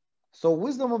pureness. So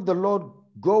wisdom of the Lord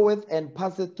goeth and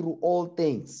passeth through all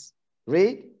things.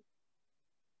 Read.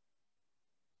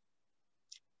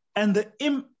 And the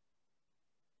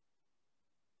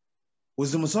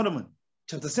Wisdom of Solomon,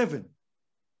 chapter 7,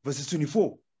 verses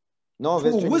 24. No,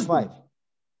 verse 25. Wisdom.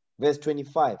 Verse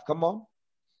 25. Come on.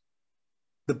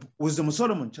 The Wisdom of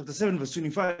Solomon, chapter 7, verse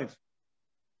 25.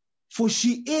 For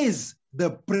she is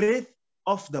the breath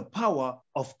of the power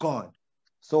of God.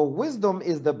 So wisdom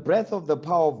is the breath of the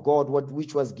power of God,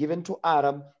 which was given to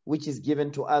Adam, which is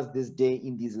given to us this day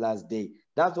in this last day.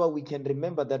 That's why we can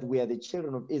remember that we are the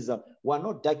children of Israel. We are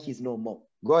not darkies no more.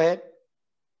 Go ahead.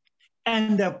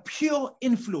 And a pure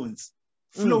influence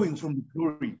flowing from the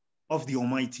glory of the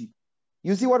Almighty.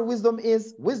 You see what wisdom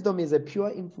is? Wisdom is a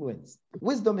pure influence.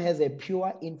 Wisdom has a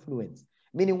pure influence.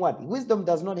 Meaning what? Wisdom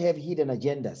does not have hidden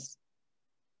agendas.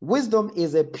 Wisdom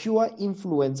is a pure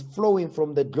influence flowing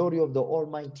from the glory of the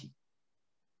Almighty.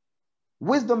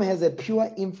 Wisdom has a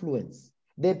pure influence.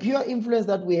 The pure influence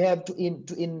that we have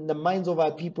in the minds of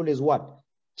our people is what?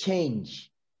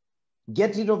 Change.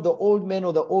 Get rid of the old man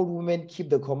or the old woman, keep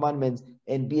the commandments,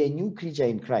 and be a new creature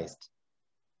in Christ.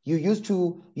 You used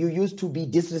to be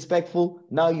disrespectful,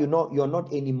 now you're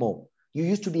not anymore. You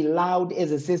used to be loud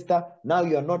as a sister, now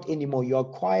you are not anymore. You are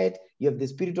quiet, you have the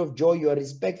spirit of joy, you are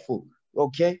respectful.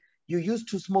 Okay? You used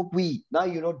to smoke weed, now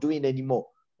you're not doing anymore.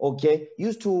 Okay? You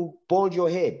used to bald your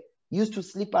head, used to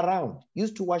sleep around,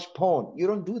 used to watch porn. You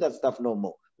don't do that stuff no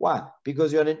more. Why?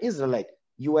 Because you're an Israelite.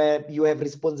 You have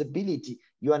responsibility.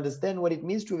 You understand what it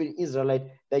means to be an Israelite,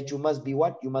 that you must be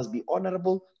what? You must be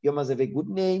honorable. You must have a good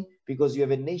name because you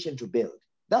have a nation to build.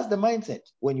 That's the mindset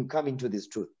when you come into this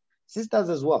truth. Sisters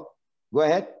as well. Go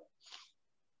ahead.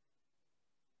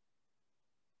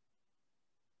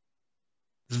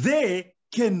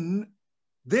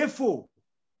 Therefore,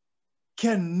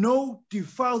 can no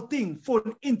defiled thing fall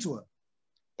into her?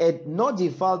 And no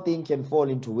defiled thing can fall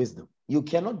into wisdom. You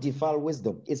cannot defile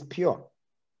wisdom. It's pure.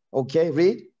 Okay,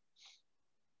 read.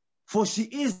 For she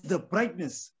is the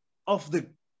brightness of the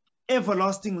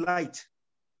everlasting light.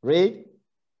 Read.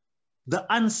 The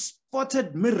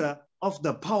unspotted mirror of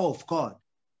the power of God.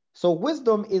 So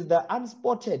wisdom is the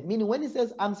unspotted, meaning when it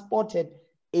says unspotted,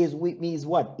 means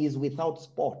what? Is without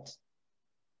spot,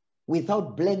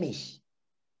 without blemish.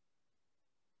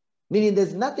 Meaning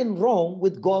there's nothing wrong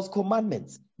with God's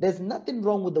commandments. There's nothing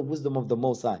wrong with the wisdom of the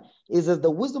Most High. It says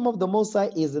the wisdom of the Most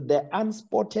High is the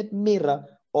unspotted mirror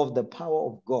of the power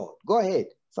of God. Go ahead.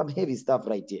 Some heavy stuff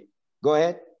right here. Go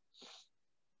ahead.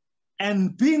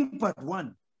 And being but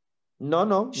one.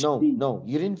 No.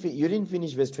 You didn't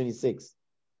finish verse 26.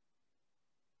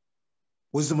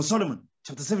 Wisdom of Solomon,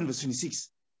 chapter 7, verse 26.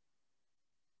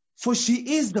 For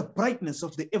she is the brightness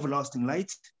of the everlasting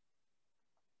light,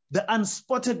 the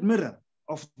unspotted mirror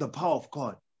of the power of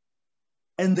God,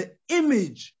 and the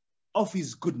image of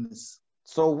his goodness.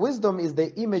 So wisdom is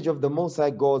the image of the Most High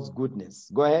God's goodness.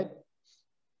 Go ahead.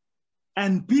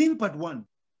 And being but one,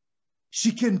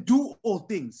 she can do all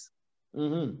things,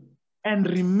 and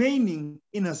remaining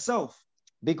in herself.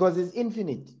 Because it's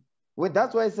infinite. Well,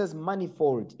 that's why it says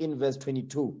manifold in verse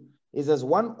 22. It says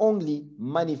one only,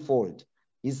 manifold.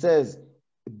 It says,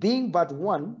 being but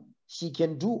one, she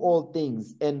can do all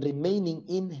things, and remaining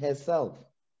in herself.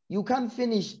 You can't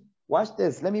finish. Watch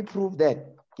this. Let me prove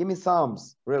that. Give me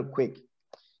Psalms real quick.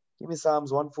 Give me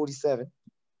Psalms 147.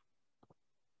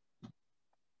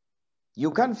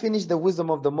 You can't finish the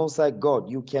wisdom of the Most High God.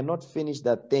 You cannot finish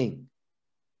that thing.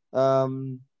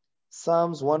 Psalms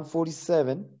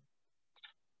 147.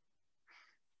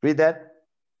 Read that.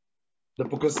 The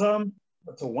book of Psalms,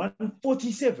 chapter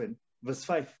 147, verse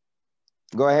 5.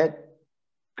 Go ahead.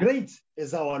 Great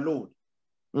is our Lord.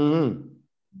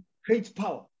 Great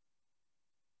power.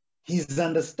 His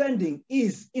understanding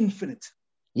is infinite.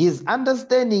 His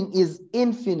understanding is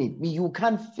infinite. You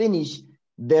can't finish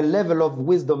the level of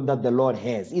wisdom that the Lord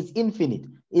has. It's infinite.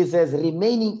 It says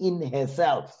remaining in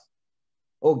herself.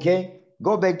 Okay?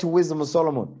 Go back to Wisdom of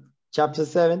Solomon, chapter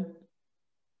 7,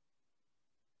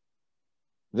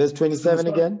 verse 27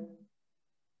 again.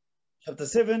 Chapter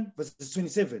 7, verse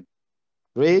 27.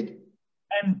 Read.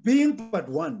 And being but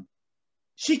one,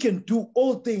 she can do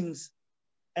all things,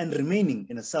 and remaining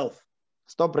in herself.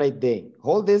 Stop right there.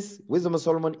 Hold this. Wisdom of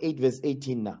Solomon 8, verse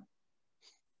 18 now.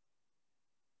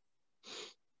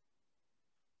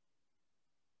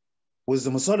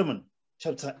 Wisdom of Solomon,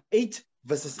 chapter 8,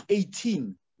 verses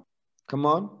 18. Come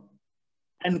on.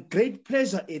 And great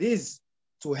pleasure it is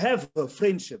to have a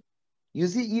friendship. You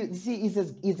see, it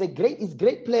says it's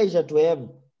great pleasure to have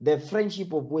the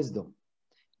friendship of wisdom.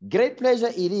 Great pleasure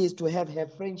it is to have her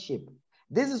friendship.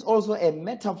 This is also a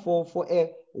metaphor for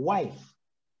a wife.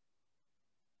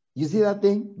 You see that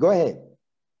thing? Go ahead.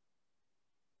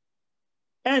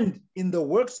 And in the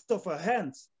works of her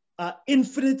hands are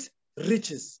infinite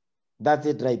riches. That's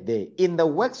it right there. In the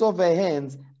works of her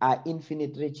hands are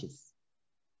infinite riches.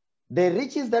 The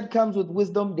riches that comes with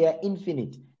wisdom, they are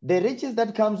infinite. The riches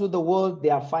that comes with the world, they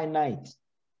are finite.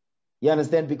 You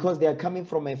understand? Because they are coming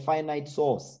from a finite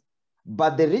source.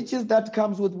 But the riches that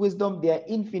comes with wisdom, they are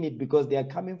infinite because they are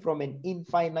coming from an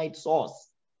infinite source.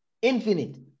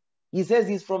 Infinite. He says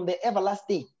he's from the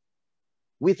everlasting,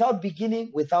 without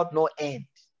beginning, without no end.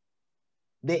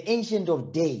 The ancient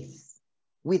of days,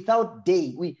 without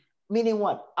day. Meaning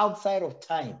what? Outside of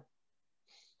time.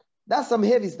 That's some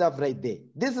heavy stuff right there.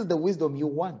 This is the wisdom you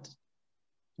want.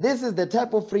 This is the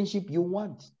type of friendship you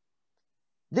want.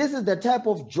 This is the type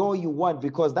of joy you want,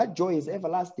 because that joy is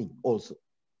everlasting also.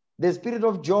 The spirit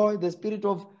of joy, the spirit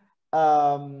of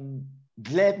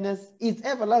gladness is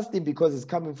everlasting because it's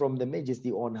coming from the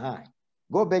majesty on high.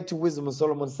 Go back to Wisdom of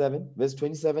Solomon 7, verse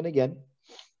 27 again.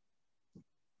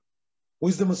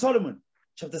 Wisdom of Solomon,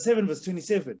 chapter 7, verse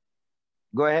 27.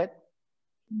 Go ahead.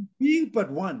 Being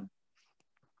but one,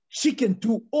 she can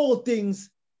do all things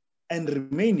and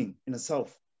remaining in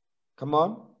herself. Come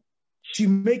on. She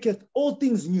maketh all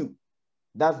things new.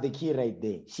 That's the key right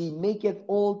there. She maketh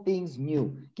all things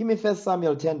new. Give me 1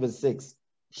 Samuel 10, verse 6.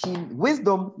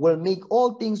 Wisdom will make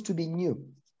all things to be new.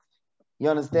 You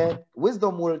understand?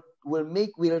 Wisdom will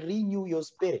renew your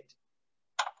spirit.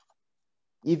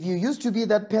 If you used to be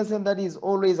that person that is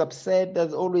always upset,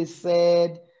 that's always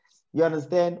sad, you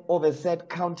understand, of a sad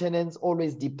countenance,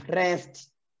 always depressed,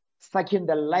 sucking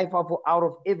the life out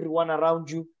of everyone around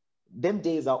you, them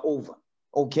days are over.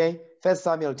 Okay? 1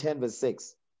 Samuel 10, verse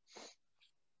 6.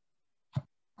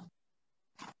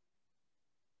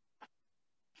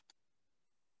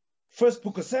 First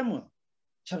book of Samuel,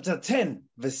 chapter 10,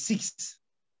 verse 6.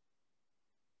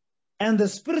 And the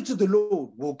Spirit of the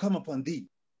Lord will come upon thee,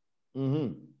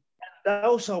 and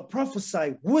thou shalt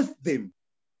prophesy with them,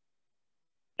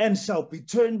 and shalt be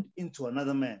turned into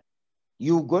another man.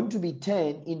 You're going to be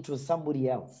turned into somebody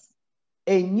else.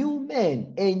 A new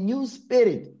man, a new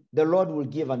spirit, the Lord will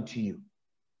give unto you.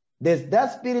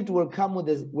 That spirit will come with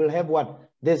this, will have what?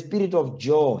 The spirit of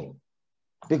joy.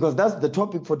 Because that's the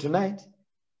topic for tonight.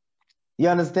 You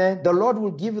understand? The Lord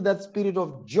will give you that spirit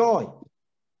of joy.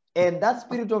 And that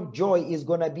spirit of joy is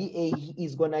going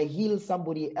to heal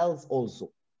somebody else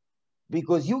also.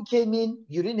 Because you came in,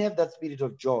 you didn't have that spirit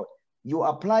of joy. You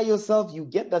apply yourself, you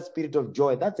get that spirit of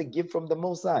joy. That's a gift from the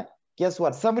Most High. Guess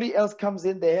what? Somebody else comes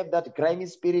in, they have that grimy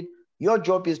spirit. Your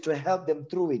job is to help them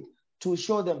through it, to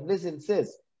show them, listen,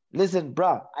 sis, listen,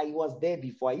 bruh, I was there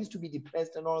before. I used to be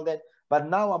depressed and all that, but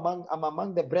now I'm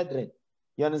among the brethren.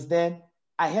 You understand?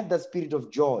 I have that spirit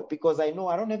of joy because I know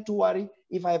I don't have to worry.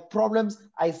 If I have problems,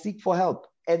 I seek for help.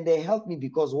 And they help me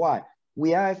because why?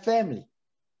 We are a family.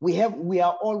 We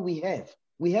are all we have.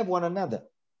 We have one another.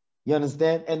 You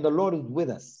understand? And the Lord is with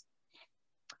us.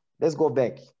 Let's go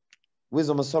back.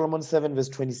 Wisdom of Solomon 7, verse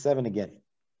 27 again.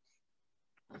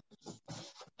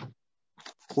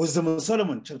 Wisdom of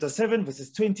Solomon, chapter 7,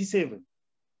 verses 27.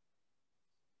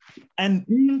 And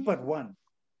being but one,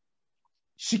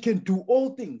 she can do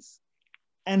all things,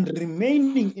 and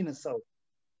remaining in herself,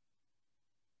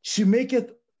 she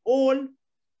maketh all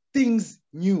things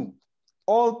new.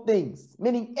 All things,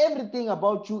 meaning everything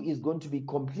about you is going to be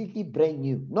completely brand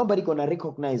new. Nobody gonna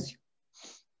recognize you.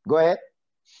 Go ahead.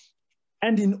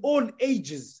 And in all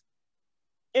ages,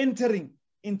 entering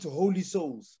into holy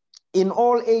souls. In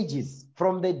all ages,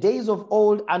 from the days of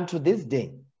old unto this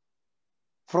day,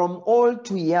 from old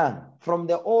to young, from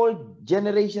the old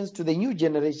generations to the new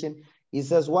generation, he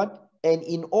says what? And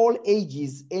in all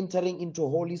ages, entering into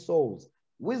holy souls.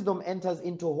 Wisdom enters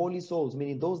into holy souls,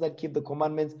 meaning those that keep the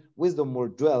commandments, wisdom will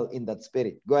dwell in that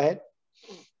spirit. Go ahead.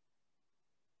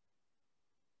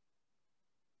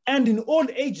 And in all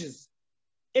ages,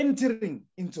 entering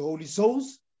into holy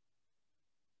souls,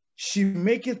 she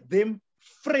maketh them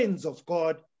friends of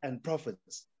God and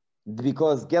prophets.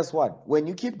 Because guess what? When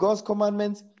you keep God's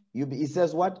commandments, it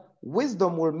says what?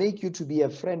 Wisdom will make you to be a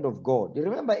friend of God. You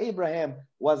remember Abraham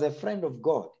was a friend of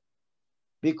God.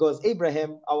 Because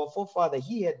Abraham, our forefather,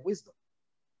 he had wisdom.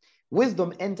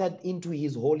 Wisdom entered into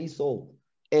his holy soul.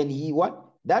 And he what?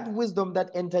 That wisdom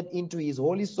that entered into his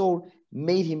holy soul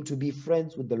made him to be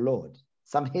friends with the Lord.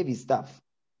 Some heavy stuff.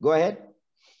 Go ahead.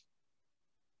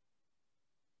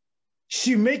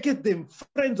 She maketh them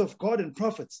friends of God and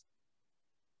prophets.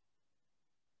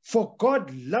 For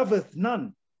God loveth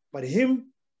none but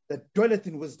him that dwelleth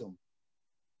in wisdom.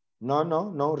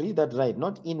 No. Read that right.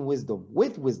 Not in wisdom.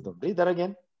 With wisdom. Read that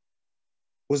again.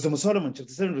 Wisdom of Solomon,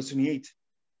 chapter 7, verse 28.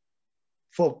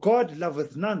 For God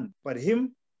loveth none but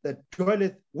him that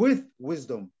dwelleth with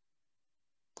wisdom.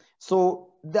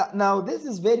 So now this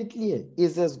is very clear. It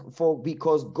says,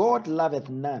 because God loveth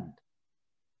none.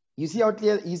 You see how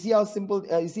clear, you see how simple,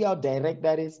 you see how direct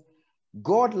that is?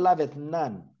 God loveth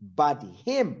none but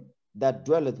him that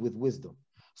dwelleth with wisdom.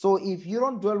 So if you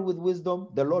don't dwell with wisdom,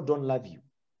 the Lord don't love you.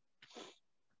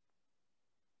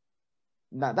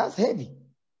 Now that's heavy.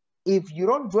 If you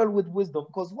don't dwell with wisdom,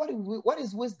 because what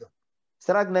is wisdom?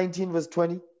 Sirach 19 verse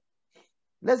 20.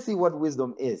 Let's see what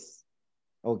wisdom is.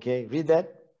 Okay, read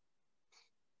that.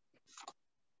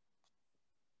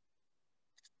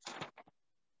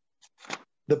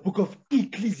 The book of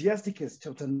Ecclesiasticus,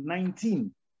 chapter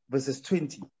 19, verses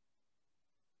 20.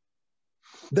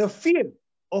 The fear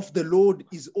of the Lord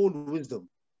is all wisdom.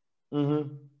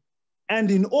 Mm-hmm.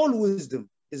 And in all wisdom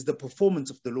is the performance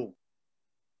of the law.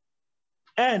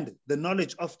 And the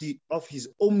knowledge of his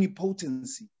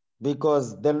omnipotency.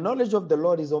 Because the knowledge of the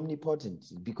Lord is omnipotent,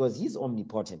 because he's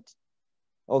omnipotent.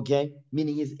 Okay?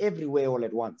 Meaning he's everywhere all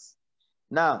at once.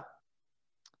 Now,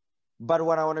 but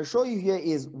what I want to show you here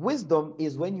is wisdom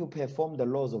is when you perform the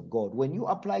laws of God. When you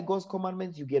apply God's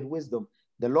commandments, you get wisdom.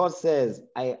 The Lord says,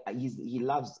 he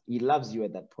loves you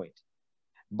at that point.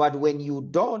 But when you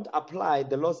don't apply,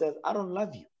 the Lord says, I don't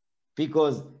love you.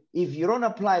 Because if you don't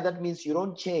apply, that means you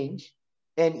don't change.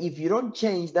 And if you don't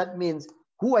change, that means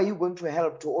who are you going to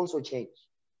help to also change?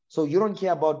 So you don't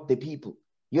care about the people.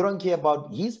 You don't care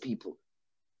about his people.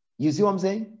 You see what I'm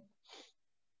saying?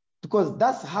 Because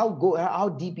that's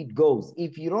how deep it goes.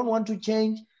 If you don't want to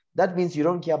change, that means you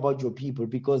don't care about your people.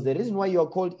 Because the reason why you are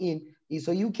called in is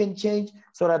so you can change,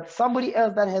 so that somebody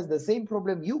else that has the same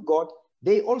problem you got,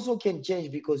 they also can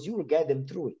change, because you will guide them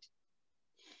through it.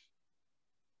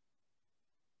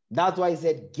 That's why I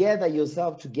said, gather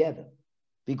yourself together,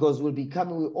 because we'll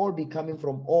all be coming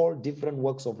from all different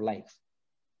walks of life.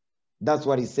 That's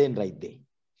what he's saying right there.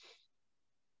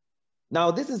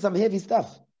 Now, this is some heavy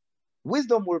stuff.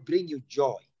 Wisdom will bring you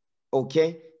joy,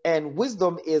 okay? And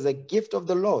wisdom is a gift of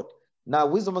the Lord. Now,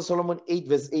 Wisdom of Solomon 8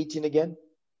 verse 18 again.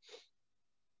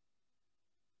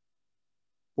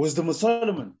 Wisdom of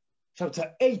Solomon,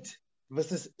 chapter 8,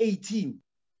 verses 18.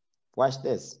 Watch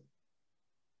this.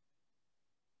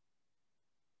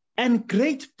 And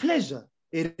great pleasure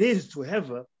it is to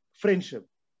have a friendship.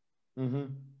 Mm-hmm.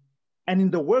 And in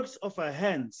the works of our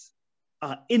hands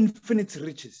are infinite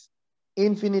riches.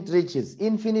 Infinite riches,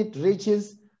 infinite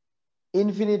riches,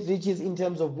 infinite riches in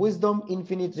terms of wisdom,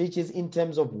 infinite riches in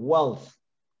terms of wealth.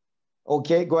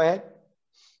 Okay, go ahead.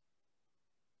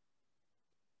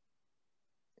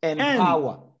 And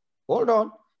power. Hold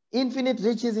on. Infinite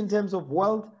riches in terms of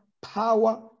wealth,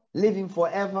 power, living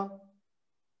forever.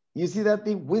 You see that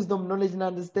thing? Wisdom, knowledge, and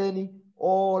understanding,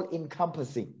 all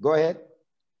encompassing. Go ahead.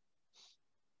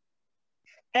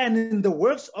 And in the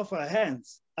works of our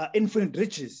hands are infinite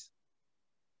riches.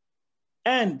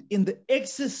 And in the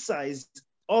exercise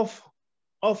of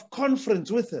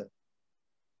conference with her,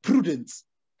 prudence.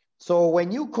 So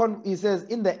when he says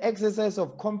in the exercise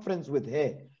of conference with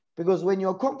her, because when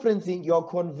you're conferencing, you're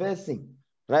conversing,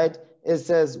 right? It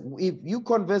says if you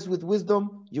converse with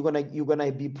wisdom, you're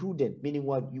gonna be prudent, meaning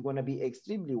what? You're gonna be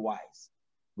extremely wise.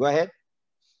 Go ahead.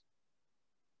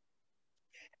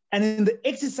 And in the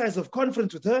exercise of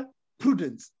conference with her,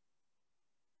 prudence.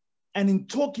 And in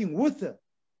talking with her,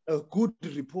 a good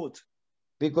report.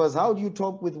 Because how do you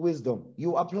talk with wisdom?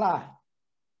 You apply.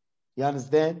 You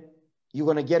understand? You're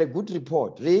going to get a good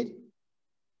report. Read.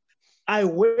 I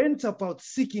went about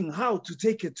seeking how to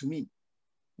take it to me.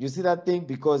 You see that thing?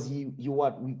 Because he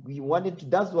wanted to,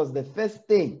 that was the first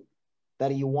thing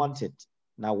that he wanted.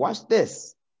 Now watch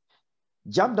this.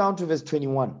 Jump down to verse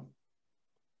 21.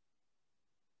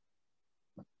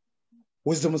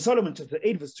 Wisdom of Solomon, chapter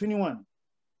 8, verse 21.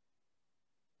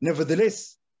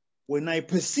 Nevertheless, when I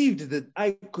perceived that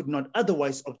I could not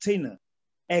otherwise obtain her,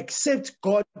 except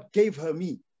God gave her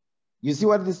me. You see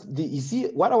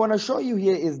what I want to show you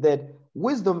here is that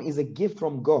wisdom is a gift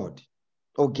from God.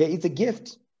 Okay, it's a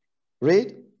gift.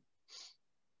 Read.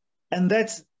 And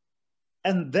that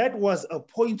was a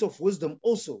point of wisdom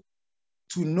also,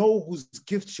 to know whose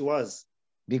gift she was.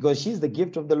 Because she's the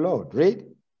gift of the Lord. Read.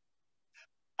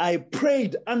 I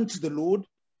prayed unto the Lord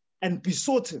and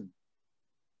besought him.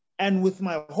 And with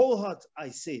my whole heart I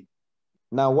said.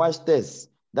 Now watch this.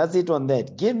 That's it on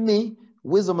that. Give me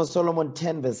Wisdom of Solomon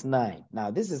 10 verse 9. Now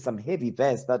this is some heavy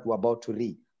verse that we're about to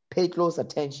read. Pay close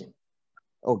attention.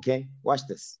 Okay, watch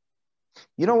this.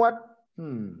 You know what?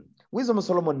 Wisdom of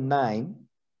Solomon 9.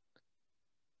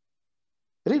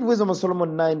 Read Wisdom of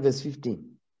Solomon 9 verse 15.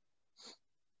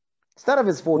 Start at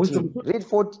verse 14.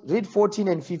 Read 14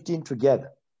 and 15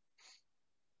 together.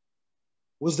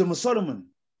 Wisdom of Solomon,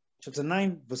 chapter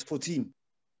 9, verse 14.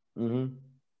 Mm-hmm.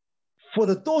 For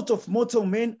the thoughts of mortal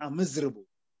men are miserable,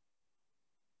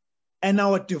 and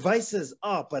our devices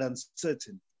are but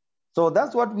uncertain. So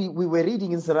that's what we were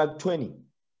reading in Sirach 20.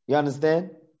 You understand?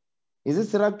 Is it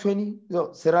Sirach 20?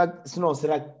 No, Sirach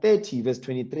 30, verse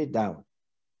 23 down.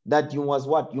 That you must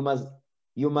what?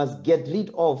 You must get rid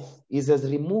of. It says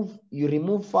remove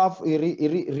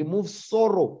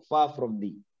sorrow far from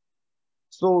thee.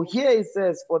 So here it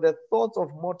says, for the thoughts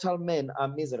of mortal men are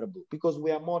miserable, because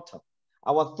we are mortal.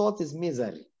 Our thought is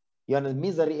misery. You are in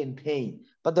misery and pain.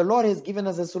 But the Lord has given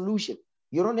us a solution.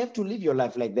 You don't have to live your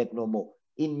life like that no more,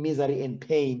 in misery and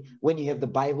pain, when you have the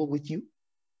Bible with you,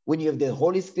 when you have the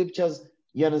Holy Scriptures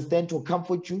You understand? To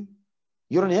comfort you.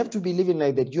 You don't have to be living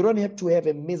like that. You don't have to have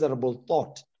a miserable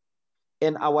thought.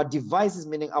 And our devices,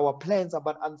 meaning our plans, are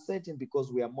but uncertain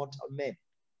because we are mortal men.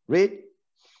 Read.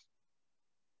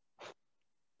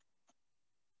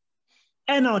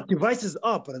 And our devices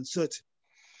are but uncertain.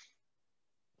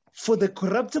 For the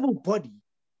corruptible body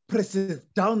presses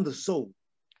down the soul.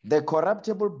 The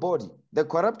corruptible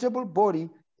body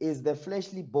is the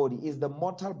fleshly body, is the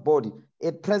mortal body.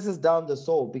 It presses down the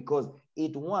soul because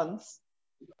it wants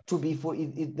to be for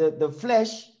the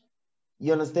flesh.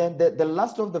 You understand? The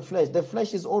lust of the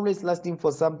flesh is always lusting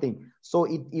for something. So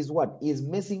it is what? Is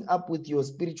messing up with your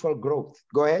spiritual growth.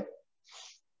 Go ahead.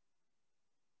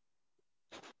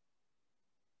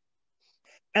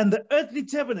 And the earthly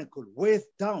tabernacle weigheth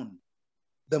down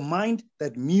the mind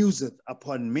that museth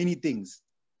upon many things.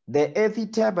 The earthly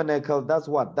tabernacle, that's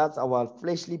what? That's our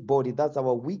fleshly body. That's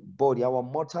our weak body, our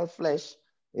mortal flesh.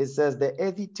 It says the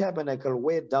earthly tabernacle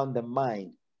weighed down the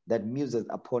mind that museth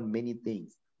upon many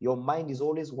things. Your mind is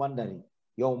always wandering.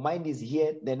 Your mind is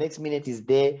here. The next minute is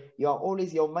there.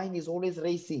 Your mind is always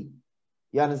racing.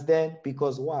 You understand?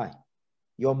 Because why?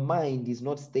 Your mind is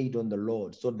not stayed on the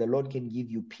Lord. So the Lord can give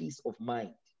you peace of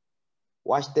mind.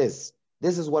 Watch this.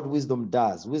 This is what wisdom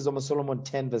does. Wisdom of Solomon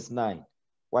 10 verse 9.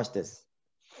 Watch this.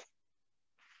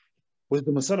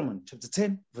 Wisdom of Solomon, chapter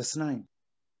 10, verse 9.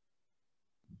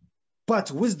 But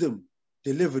wisdom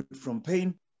delivered from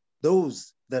pain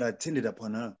those that attended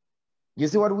upon her. You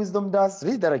see what wisdom does?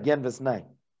 Read that again, verse 9.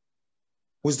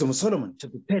 Wisdom of Solomon,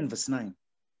 chapter 10, verse 9.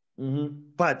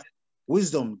 But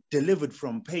wisdom delivered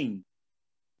from pain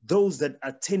those that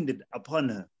attended upon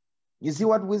her. You see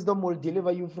what wisdom will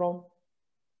deliver you from?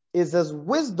 It says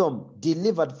wisdom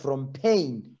delivered from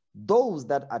pain those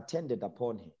that attended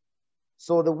upon her.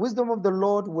 So the wisdom of the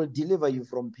Lord will deliver you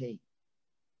from pain,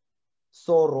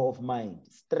 sorrow of mind,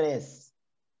 stress.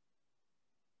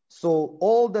 So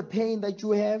all the pain that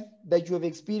you have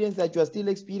experienced, that you are still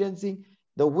experiencing,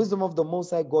 the wisdom of the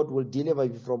Most High God will deliver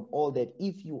you from all that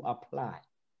if you apply.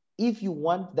 If you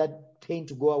want that pain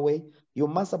to go away, you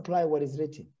must apply what is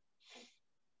written.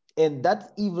 And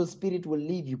that evil spirit will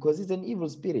leave you because it's an evil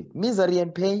spirit. Misery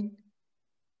and pain,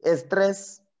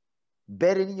 stress,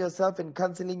 burdening yourself and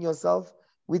canceling yourself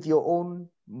with your own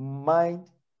mind,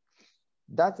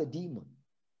 that's a demon.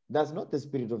 That's not the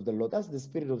spirit of the Lord. That's the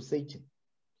spirit of Satan.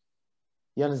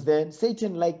 You understand?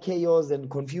 Satan likes chaos and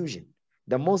confusion.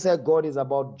 The Most High God is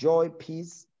about joy,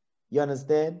 peace. You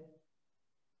understand?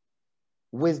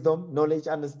 Wisdom, knowledge,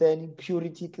 understanding,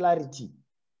 purity, clarity,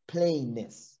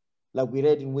 plainness. Like we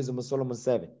read in Wisdom of Solomon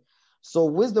 7. So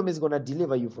wisdom is going to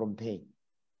deliver you from pain.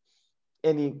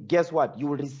 And guess what? You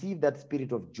will receive that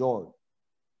spirit of joy.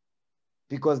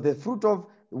 Because the fruit of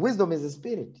wisdom is a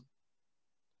spirit.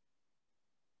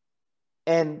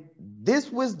 And this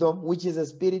wisdom, which is a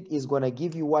spirit, is going to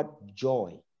give you what?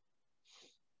 Joy.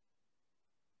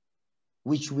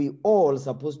 Which we all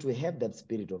supposed to have that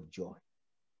spirit of joy.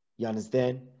 You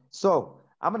understand? So,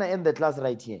 I'm going to end the class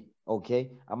right here.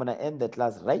 Okay? I'm going to end the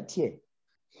class right here.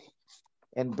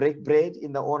 And break bread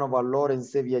in the honor of our Lord and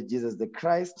Savior Jesus the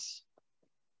Christ,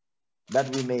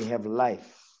 that we may have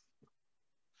life.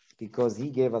 Because he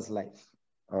gave us life.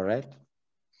 All right?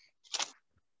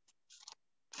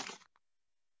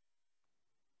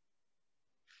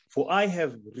 For I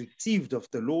have received of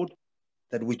the Lord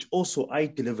that which also I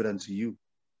delivered unto you,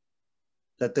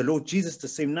 that the Lord Jesus, the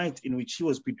same night in which he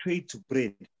was betrayed, took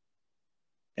bread.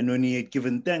 And when he had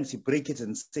given thanks, he brake it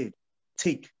and said,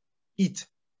 Take, eat,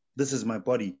 this is my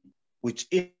body, which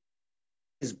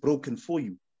is broken for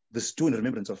you. This do in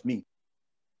remembrance of me.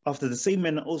 After the same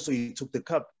manner also he took the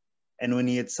cup, and when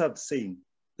he had supped, saying,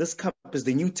 This cup is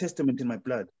the New Testament in my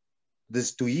blood.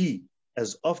 This do ye,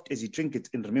 as oft as ye drink it,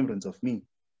 in remembrance of me.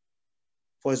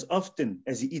 For as often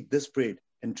as ye eat this bread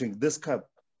and drink this cup,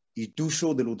 ye do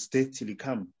show the Lord's death till he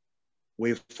come.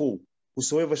 Wherefore,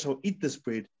 whosoever shall eat this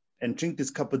bread and drink this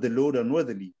cup of the Lord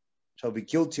unworthily shall be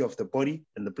guilty of the body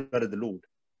and the blood of the Lord.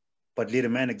 But let a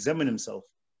man examine himself,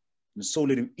 and so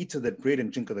let him eat of that bread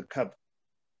and drink of the cup.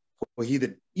 For he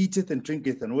that eateth and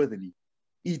drinketh unworthily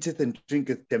eateth and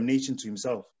drinketh damnation to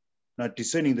himself, not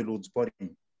discerning the Lord's body.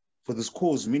 For this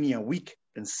cause many are weak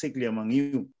and sickly among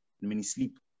you, and many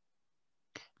sleep.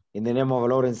 In the name of our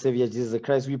Lord and Savior Jesus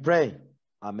Christ, we pray.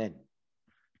 Amen.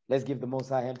 Let's give the Most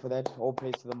High a hand for that. All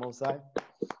praise to the Most High.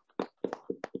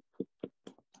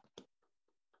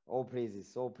 All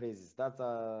praises, all praises. That's